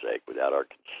God's sake, without our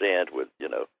consent,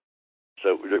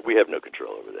 so we have no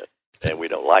control over that. And we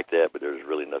don't like that, but there's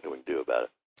really nothing we can do about it.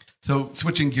 So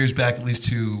switching gears back at least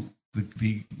to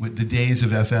the days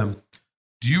of FM,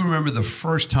 do you remember the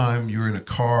first time you were in a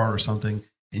car or something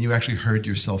and you actually heard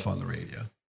yourself on the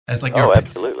radio?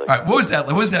 Absolutely. All right, what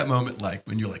was that moment like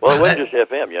when you're like? Well, it wasn't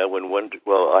just FM,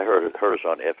 I heard us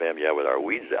on FM, with our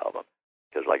Weeds album,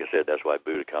 because like I said, that's why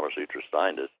Buddha Kama Sutra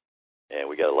signed us, and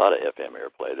we got a lot of FM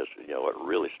airplay. That's what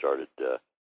really started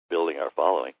building our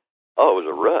following. Oh, it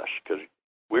was a rush because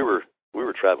we were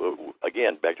traveling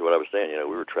again. Back to what I was saying,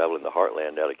 we were traveling the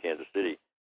heartland out of Kansas City,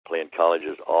 playing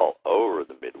colleges all over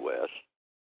the Midwest,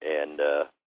 and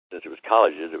since it was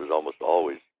colleges, it was almost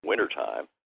always wintertime.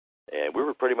 And we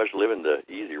were pretty much living the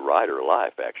easy rider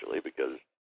life, actually, because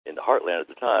in the heartland at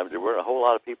the time, there weren't a whole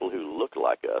lot of people who looked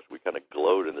like us. We kind of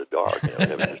glowed in the dark,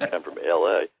 having just come from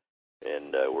L.A.,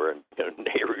 and wearing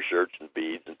Nehru shirts and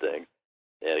beads and things.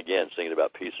 And again, singing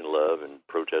about peace and love and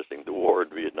protesting the war in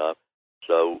Vietnam.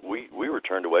 So we were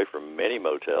turned away from many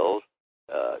motels.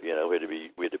 We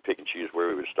had to pick and choose where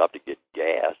we would stop to get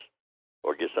gas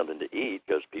or get something to eat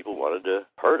because people wanted to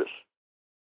hurt us.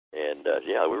 And,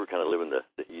 we were kind of living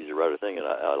the easy rider thing, and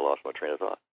I lost my train of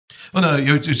thought. Well, no,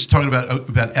 you're just talking about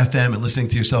FM and listening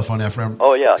to yourself on FM.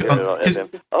 Oh, yeah, hearing it on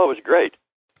FM. Oh, it was great.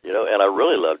 And I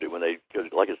really loved it when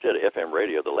because like I said, FM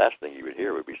radio, the last thing you would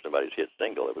hear would be somebody's hit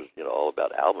single. It was, all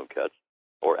about album cuts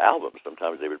or albums.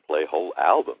 Sometimes they would play whole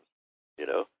albums,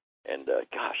 And,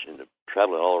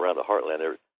 traveling all around the heartland,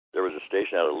 there was a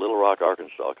station out of Little Rock,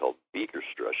 Arkansas called a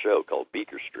show called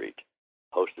Beaker Street,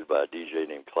 hosted by a DJ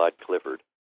named Clyde Clifford.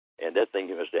 And that thing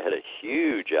must have had a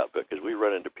huge output because we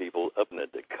run into people up in the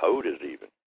Dakotas even,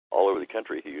 all over the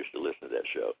country who used to listen to that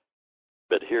show.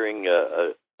 But hearing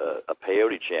a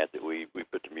peyote chant that we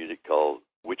put to music called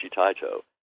Wichitaito,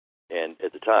 and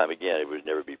at the time, again, it would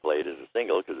never be played as a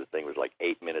single because the thing was like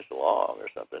 8 minutes long or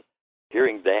something.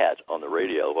 Hearing that on the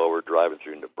radio while we're driving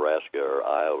through Nebraska or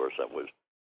Iowa or something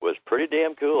was pretty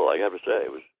damn cool. I have to say,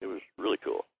 it was really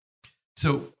cool.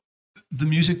 So, the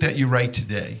music that you write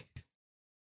today,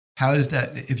 how does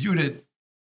that? If you were to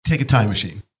take a time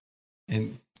machine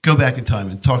and go back in time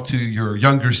and talk to your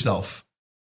younger self,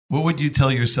 what would you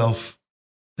tell yourself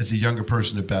as a younger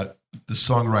person about the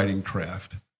songwriting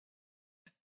craft?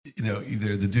 You know,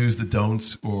 either the do's, the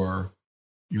don'ts, or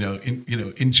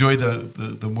enjoy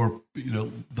the more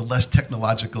the less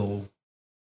technological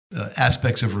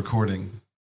aspects of recording.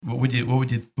 How would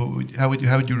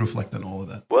you reflect on all of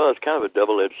that? Well, it's kind of a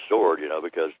double-edged sword,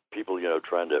 because people,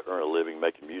 trying to earn a living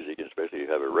making music, especially if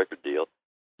you have a record deal,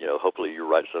 hopefully you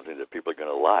write something that people are going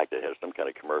to like that has some kind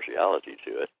of commerciality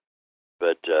to it.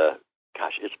 But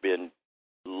gosh, it's been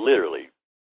literally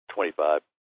 25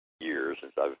 years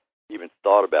since I've even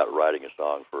thought about writing a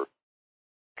song for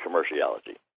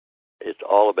commerciality. It's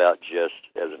all about just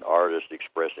as an artist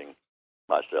expressing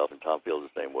myself, and Tom feels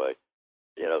the same way.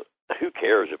 Who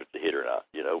cares if it's a hit or not?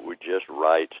 We just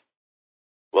write.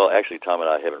 Well, actually, Tom and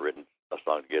I haven't written a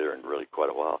song together in really quite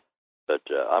a while, but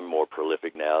I'm more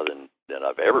prolific now than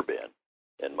I've ever been,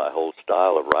 and my whole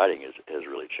style of writing has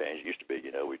really changed. It used to be,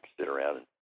 we'd sit around and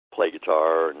play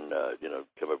guitar and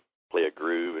come up, play a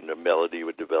groove, and a melody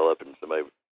would develop, and somebody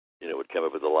would come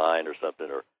up with a line or something,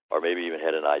 or maybe even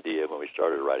had an idea when we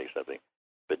started writing something.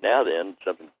 But now then,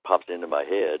 something pops into my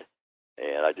head,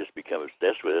 and I just become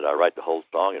obsessed with it. I write the whole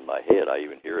song in my head. I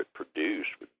even hear it produced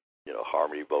with,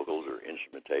 harmony vocals or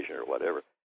instrumentation or whatever.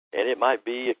 And it might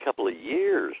be a couple of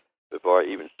years before I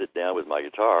even sit down with my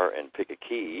guitar and pick a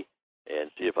key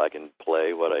and see if I can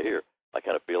play what I hear. I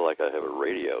kind of feel like I have a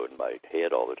radio in my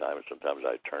head all the time, and sometimes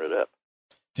I turn it up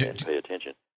and pay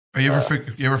attention. Are you ever afraid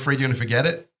you're going to forget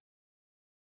it?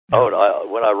 Oh,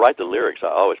 no, when I write the lyrics,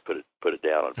 I always put it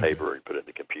down on paper and put it in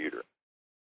the computer.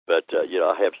 But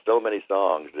I have so many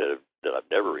songs that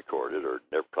I've never recorded or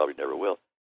probably never will,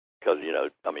 because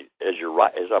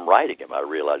as I'm writing them, I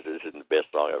realize that this isn't the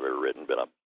best song I've ever written, but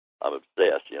I'm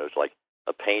obsessed. It's like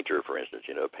a painter, for instance.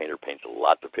 A painter paints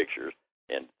lots of pictures,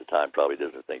 and at the time probably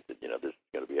doesn't think that this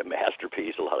is going to be a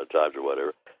masterpiece a lot of times or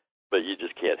whatever. But you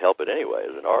just can't help it anyway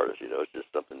as an artist. It's just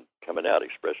something coming out,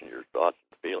 expressing your thoughts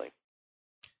and feelings.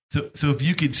 So if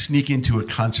you could sneak into a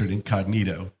concert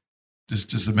incognito,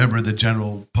 just a member of the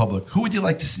general public, who would you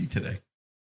like to see today?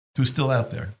 Who's still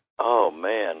out there? Oh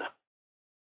man,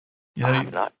 I'm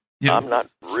not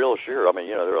real sure. I mean,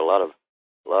 there are a lot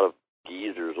of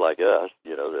geezers like us,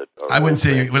 that are. I wouldn't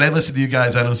say when I listen to you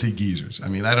guys, I don't see geezers. I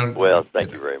mean, I don't. Well,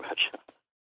 thank you very much.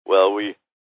 Well, we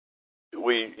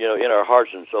in our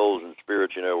hearts and souls and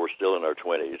spirits, we're still in our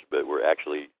 20s, but we're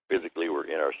actually physically we're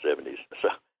in our 70s. So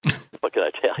what can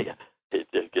I tell you?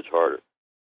 It gets harder.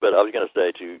 But I was going to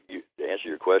say to answer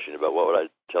your question about what would I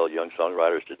tell young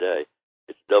songwriters today,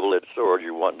 it's a double-edged sword.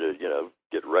 You're wanting to,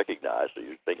 get recognized, so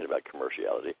you're thinking about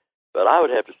commerciality. But I would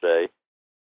have to say,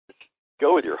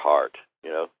 go with your heart.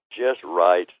 Just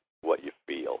write what you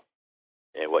feel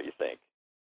and what you think.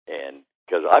 And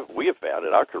because we have found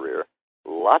in our career,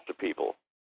 lots of people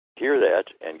hear that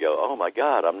and go, oh, my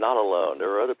God, I'm not alone. There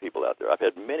are other people out there. I've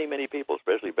had many, many people,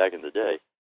 especially back in the day,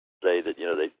 say that,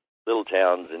 they little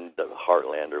towns in the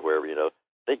heartland or wherever,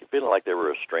 feeling like they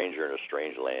were a stranger in a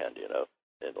strange land,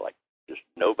 and like just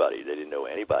nobody. They didn't know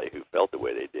anybody who felt the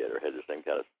way they did or had the same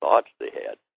kind of thoughts they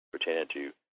had pertaining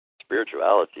to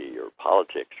spirituality or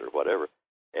politics or whatever.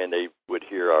 And they would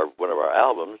hear one of our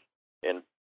albums and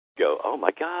go, oh,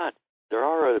 my God, there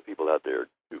are other people out there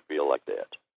who feel like that.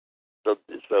 So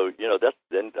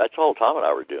that's all Tom and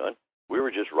I were doing. We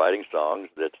were just writing songs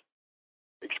that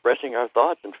expressing our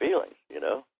thoughts and feelings,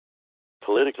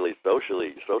 politically,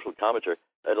 socially, social commentary.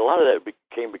 And a lot of that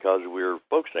came because we were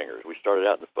folk singers. We started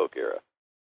out in the folk era,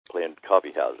 playing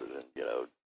coffee houses, and,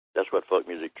 that's what folk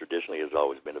music traditionally has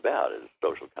always been about, is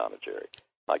social commentary.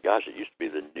 My gosh, it used to be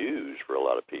the news for a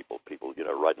lot of people. People,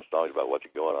 writing songs about what's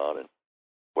going on and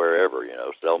wherever,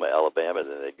 Selma, Alabama,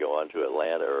 then they'd go on to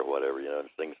Atlanta or whatever, and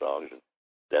sing songs. And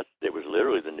it was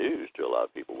literally the news to a lot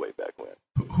of people way back when.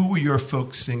 Who were your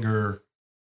folk singer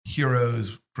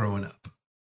heroes growing up?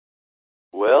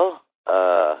 Well,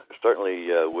 certainly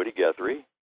Woody Guthrie,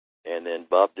 and then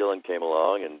Bob Dylan came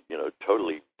along and,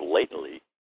 totally blatantly,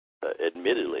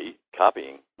 admittedly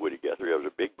copying Woody Guthrie. I was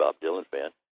a big Bob Dylan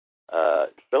fan.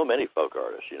 So many folk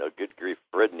artists, good grief.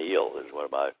 Fred Neil is one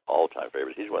of my all-time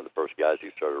favorites. He's one of the first guys who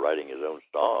started writing his own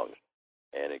songs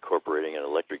and incorporating an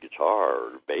electric guitar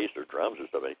or bass or drums or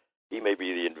something. He may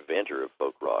be the inventor of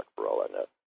folk rock, for all I know.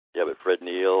 Yeah, but Fred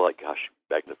Neil, like, gosh,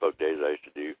 back in the folk days, I used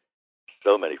to do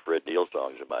so many Fred Neil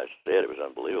songs in my set. It was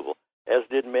unbelievable, as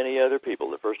did many other people.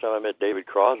 The first time I met David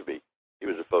Crosby, he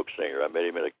was a folk singer. I met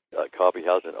him at a coffee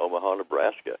house in Omaha,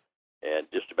 Nebraska,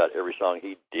 and just about every song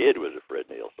he did was a Fred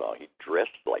Neil song. He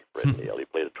dressed like Fred Neil. He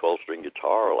played a 12-string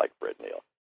guitar like Fred Neil.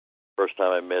 First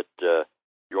time I met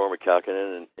Jorma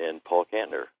Kaukonen and Paul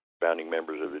Kantner, founding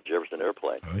members of the Jefferson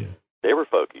Airplane. Oh, yeah. They were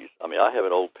folkies. I mean, I have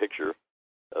an old picture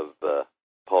of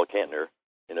Paul Kantner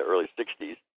in the early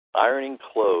 60s, ironing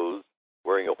clothes,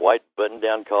 wearing a white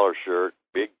button-down collar shirt,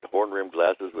 big horn-rimmed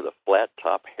glasses with a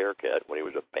flat-top haircut when he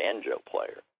was a banjo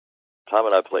player. Tom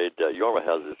and I played, Jorma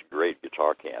has this great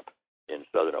guitar camp in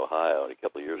southern Ohio, and a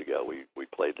couple of years ago we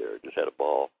played there, just had a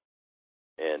ball.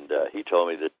 And he told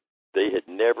me that they had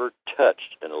never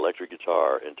touched an electric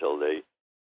guitar until they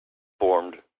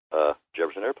formed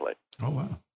Jefferson Airplane. Oh,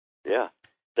 wow. Yeah.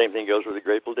 Same thing goes with the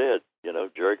Grateful Dead. You know,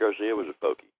 Jerry Garcia was a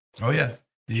folkie. Oh, yeah.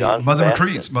 The John Mother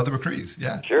Sebastian. McCree's,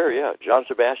 yeah. Sure, yeah. John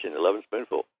Sebastian, the Lovin'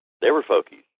 Spoonful. They were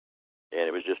folkies. And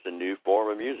it was just a new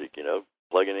form of music, you know,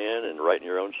 plugging in and writing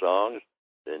your own songs.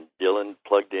 And Dylan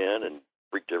plugged in and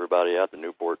freaked everybody out at the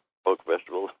Newport Folk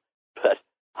Festival. But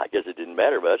I guess it didn't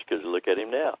matter much because look at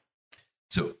him now.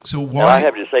 So And why? I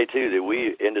have to say, too, that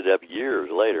we ended up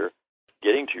years later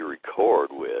getting to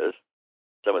record with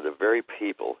some of the very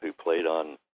people who played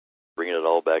on Bringing It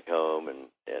All Back Home and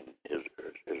his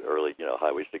early, you know,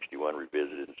 Highway 61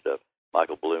 Revisited and stuff.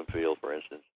 Michael Bloomfield, for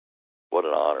instance. What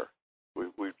an honor.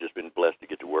 We've just been blessed to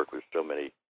get to work with so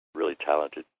many really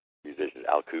talented musicians.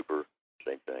 Al Cooper,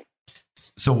 same thing.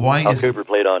 So why Al is Cooper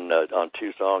played on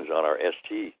 2 songs on our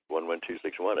ST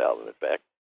 11261 album, in fact.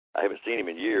 I haven't seen him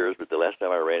in years, but the last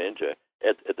time I ran into him,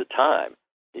 at the time,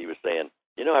 he was saying,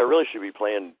 you know, I really should be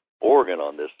playing organ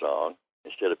on this song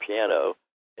instead of piano,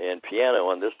 and piano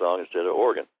on this song instead of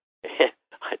organ.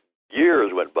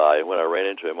 Years went by, and when I ran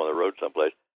into him on the road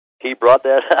someplace, he brought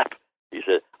that up. He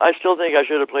said, I still think I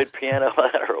should have played piano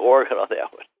or organ on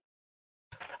that one.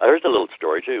 There's a little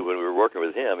story, too. When we were working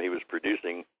with him, he was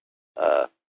producing, I'm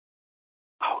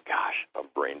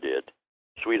brain dead.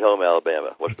 Sweet Home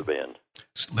Alabama. What's the band?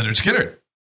 Leonard Skinner?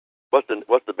 What's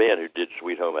the band who did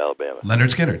Sweet Home Alabama?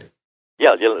 Leonard Skinner.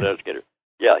 Yeah, Leonard Skinner.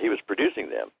 Yeah, he was producing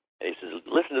them. And he says,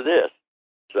 listen to this.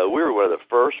 So we were one of the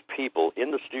first people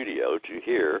in the studio to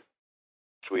hear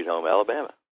Sweet Home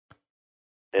Alabama.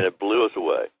 And it blew us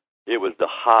away. It was the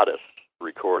hottest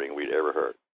recording we'd ever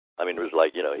heard. I mean, it was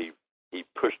like, you know, he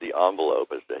pushed the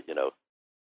envelope as to, you know,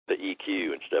 the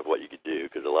EQ and stuff, what you could do,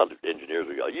 because a lot of engineers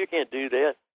would go, you can't do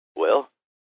that. Well,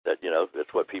 that, you know,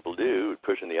 that's what people do,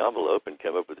 pushing the envelope and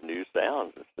come up with new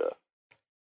sounds and stuff.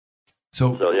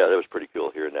 So yeah, that was pretty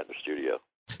cool hearing that in the studio.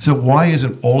 So why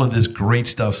isn't all of this great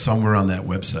stuff somewhere on that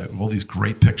website? All these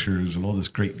great pictures and all this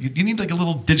great, you need like a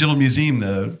little digital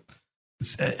museum,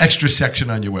 extra section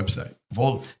on your website of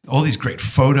all these great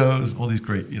photos, all these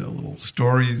great, you know, little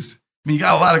stories. I mean, you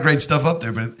got a lot of great stuff up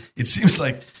there, but it seems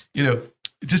like, you know,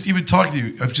 just even talking to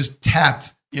you, I've just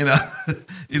tapped, you know,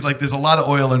 it's like there's a lot of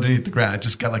oil underneath the ground. It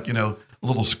just got like, you know, a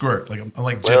little squirt. Like I'm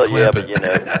like Jim Clampett. Yeah, but you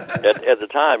know, at the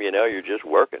time, you know, you're just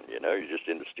working. You know, you're just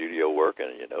in the studio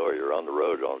working. You know, or you're on the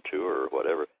road on tour or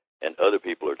whatever, and other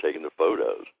people are taking the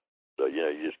photos. So you know,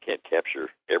 you just can't capture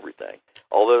everything.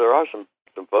 Although there are some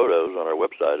photos on our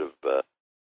website of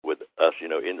with us, you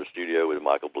know, in the studio with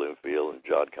Michael Bloomfield and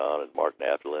John Kahn and Mark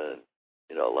Naftalin, and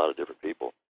you know, a lot of different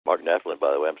people. Mark Naftalin,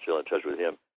 by the way, I'm still in touch with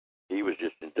him. He was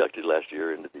just inducted last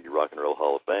year into the Rock and Roll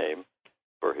Hall of Fame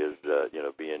for his, you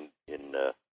know, being in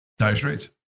Dire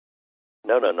Straits.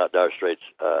 No, not Dire Straits.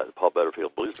 Paul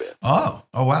Butterfield Blues Band. Oh,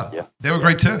 wow. Yeah, they were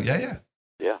great too. Yeah.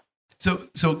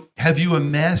 So have you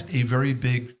amassed a very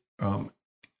big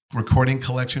recording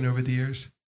collection over the years?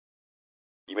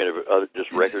 You mean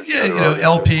just records? Yeah, you know,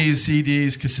 LPs,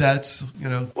 CDs, cassettes. You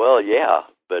know. Well, yeah,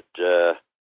 but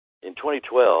in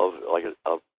 2012, like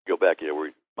I'll go back. You know,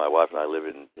 my wife and I live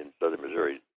in southern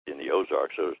Missouri in the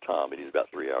Ozarks. So does Tom, and he's about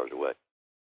 3 hours away.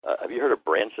 Have you heard of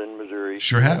Branson, Missouri?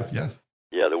 Sure have, yes.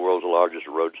 Yeah, the world's largest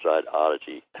roadside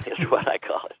oddity. That's what I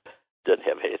call it. Doesn't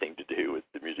have anything to do with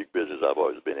the music business I've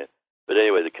always been in. But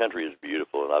anyway, the country is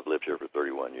beautiful, and I've lived here for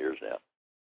 31 years now.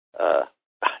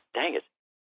 Dang it.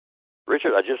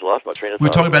 Richard, I just lost my train of thought.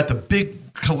 We're talking about the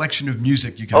big collection of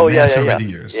music you can amass over the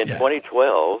years. In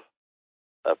 2012,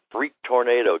 a freak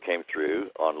tornado came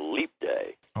through on Leap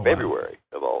Day, February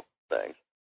of all things,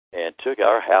 and took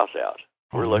our house out.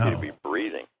 We're lucky to be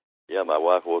breathing. Yeah, my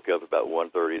wife woke up about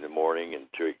 1:30 in the morning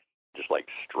and took just like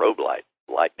strobe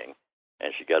lightning,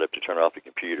 and she got up to turn off the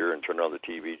computer and turn on the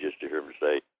TV just to hear him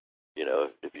say, you know,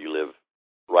 if you live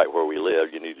right right where we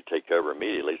lived. You need to take cover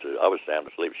immediately. So I was sound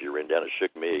asleep. She ran down and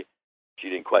shook me. She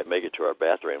didn't quite make it to our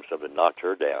bathroom. Something knocked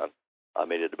her down. I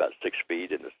made it about 6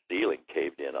 feet, and the ceiling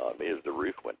caved in on me as the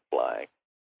roof went flying.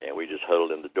 And we just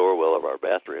huddled in the doorwell of our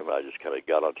bathroom. I just kind of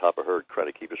got on top of her,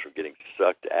 trying to keep us from getting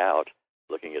sucked out,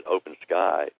 looking at open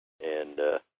sky. And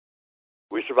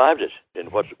we survived it.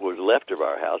 And what was left of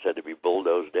our house had to be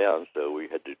bulldozed down, so we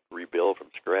had to rebuild from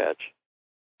scratch.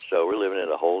 So we're living in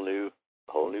a whole new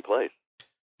place.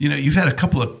 You know, you've had a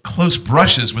couple of close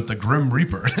brushes with the Grim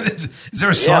Reaper. Is there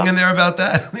a song in there about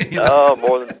that? Oh,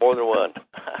 more than one.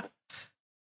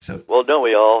 So, well, don't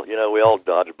we all? You know, we all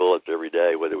dodge bullets every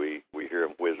day, whether we hear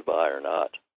them whiz by or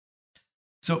not.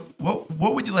 So what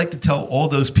would you like to tell all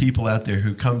those people out there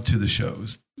who come to the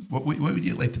shows? What would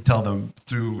you like to tell them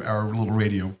through our little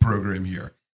radio program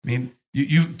here? I mean,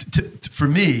 for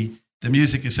me, the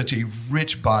music is such a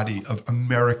rich body of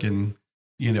American,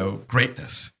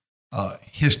 greatness,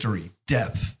 history,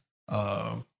 depth.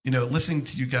 Listening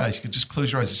to you guys, you could just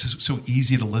close your eyes. It's just so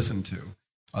easy to listen to.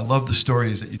 I love the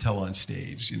stories that you tell on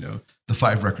stage, the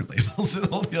 5 record labels and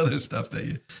all the other stuff that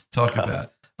you talk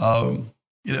about.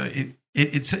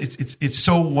 It's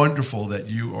so wonderful that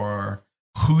you are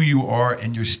who you are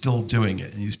and you're still doing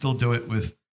it, and you still do it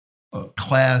with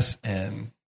class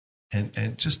and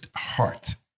just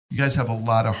heart. You guys have a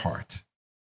lot of heart.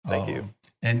 Thank you.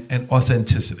 And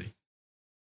authenticity.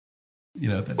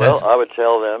 I would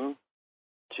tell them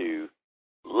to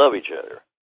love each other.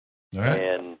 All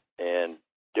right. And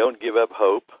don't give up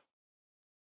hope.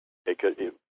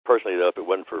 Personally, though, if it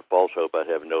wasn't for false hope, I'd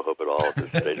have no hope at all at this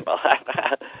stage of my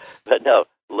life. But no,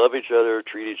 love each other,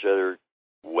 treat each other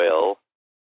well.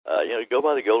 Go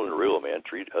by the golden rule, man.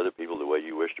 Treat other people the way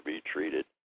you wish to be treated,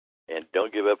 and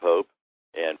don't give up hope.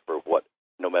 And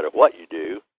no matter what you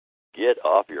do, get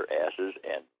off your asses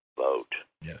and vote.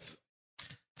 Yes,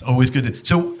 it's always good.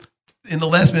 So, in the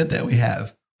last minute that we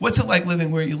have, what's it like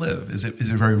living where you live? Is it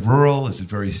very rural? Is it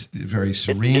very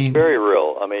serene? It's very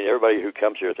rural. I mean, everybody who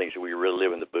comes here thinks we really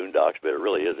live in the boondocks, but it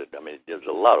really isn't. I mean, there's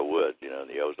a lot of woods, in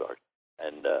the Ozarks.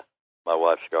 And my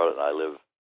wife Scarlett and I live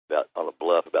on a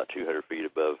bluff about 200 feet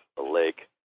above a lake,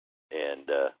 and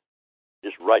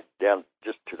just right down,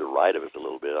 just to the right of us a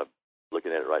little bit. I'm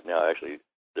looking at it right now. Actually,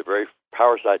 the very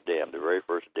Powerside Dam, the very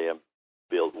first dam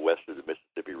built west of the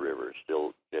Mississippi River, is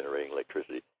still generating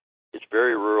electricity. It's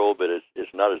very rural, but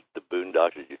it's not as the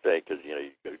boondocks as you think, because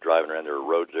you're driving around. There are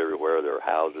roads everywhere, there are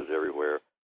houses everywhere,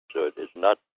 so it's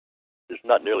not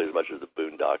nearly as much as the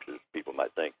boondocks as people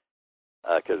might think,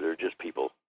 because there are just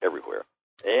people everywhere,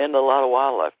 and a lot of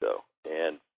wildlife though,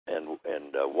 and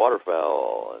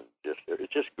waterfowl, and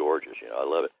it's just gorgeous. I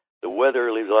love it. The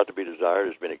weather leaves a lot to be desired.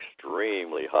 It's been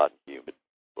extremely hot and humid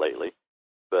lately,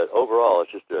 but overall,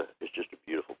 it's just a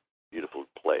beautiful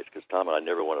place, because Tom and I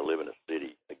never want to live in a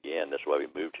city again. That's why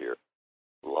we moved here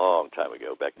a long time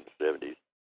ago, back in the 70s.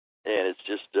 And it's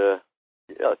just,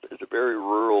 it's a very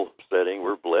rural setting.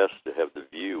 We're blessed to have the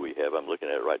view we have. I'm looking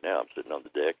at it right now. I'm sitting on the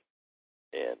deck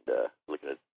and looking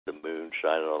at the moon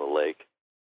shining on the lake,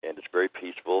 and it's very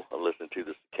peaceful. I'm listening to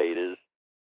the cicadas,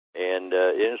 and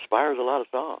it inspires a lot of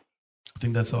songs. I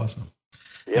think that's awesome.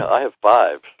 Yeah, I have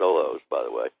 5 solos, by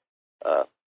the way.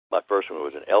 My first one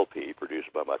was an LP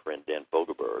produced by my friend Dan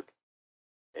Fogelberg,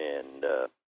 and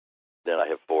then I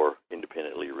have 4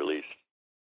 independently released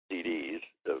CDs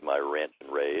of my rants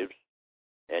and raves,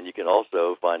 and you can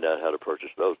also find out how to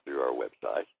purchase those through our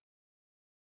website.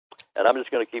 And I'm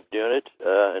just going to keep doing it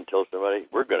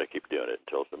we're going to keep doing it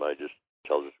until somebody just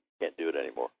tells us we can't do it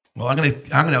anymore. Well, I'm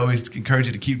gonna always encourage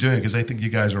you to keep doing it, because I think you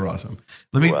guys are awesome.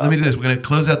 Let me do this. We're going to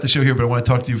close out the show here, but I want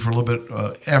to talk to you for a little bit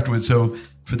afterwards. So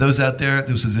for those out there,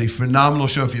 this is a phenomenal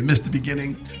show. If you missed the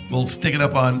beginning, we'll stick it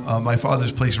up on My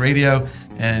Father's Place Radio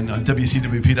and on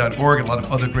WCWP.org and a lot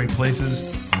of other great places.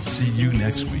 We'll see you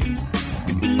next week.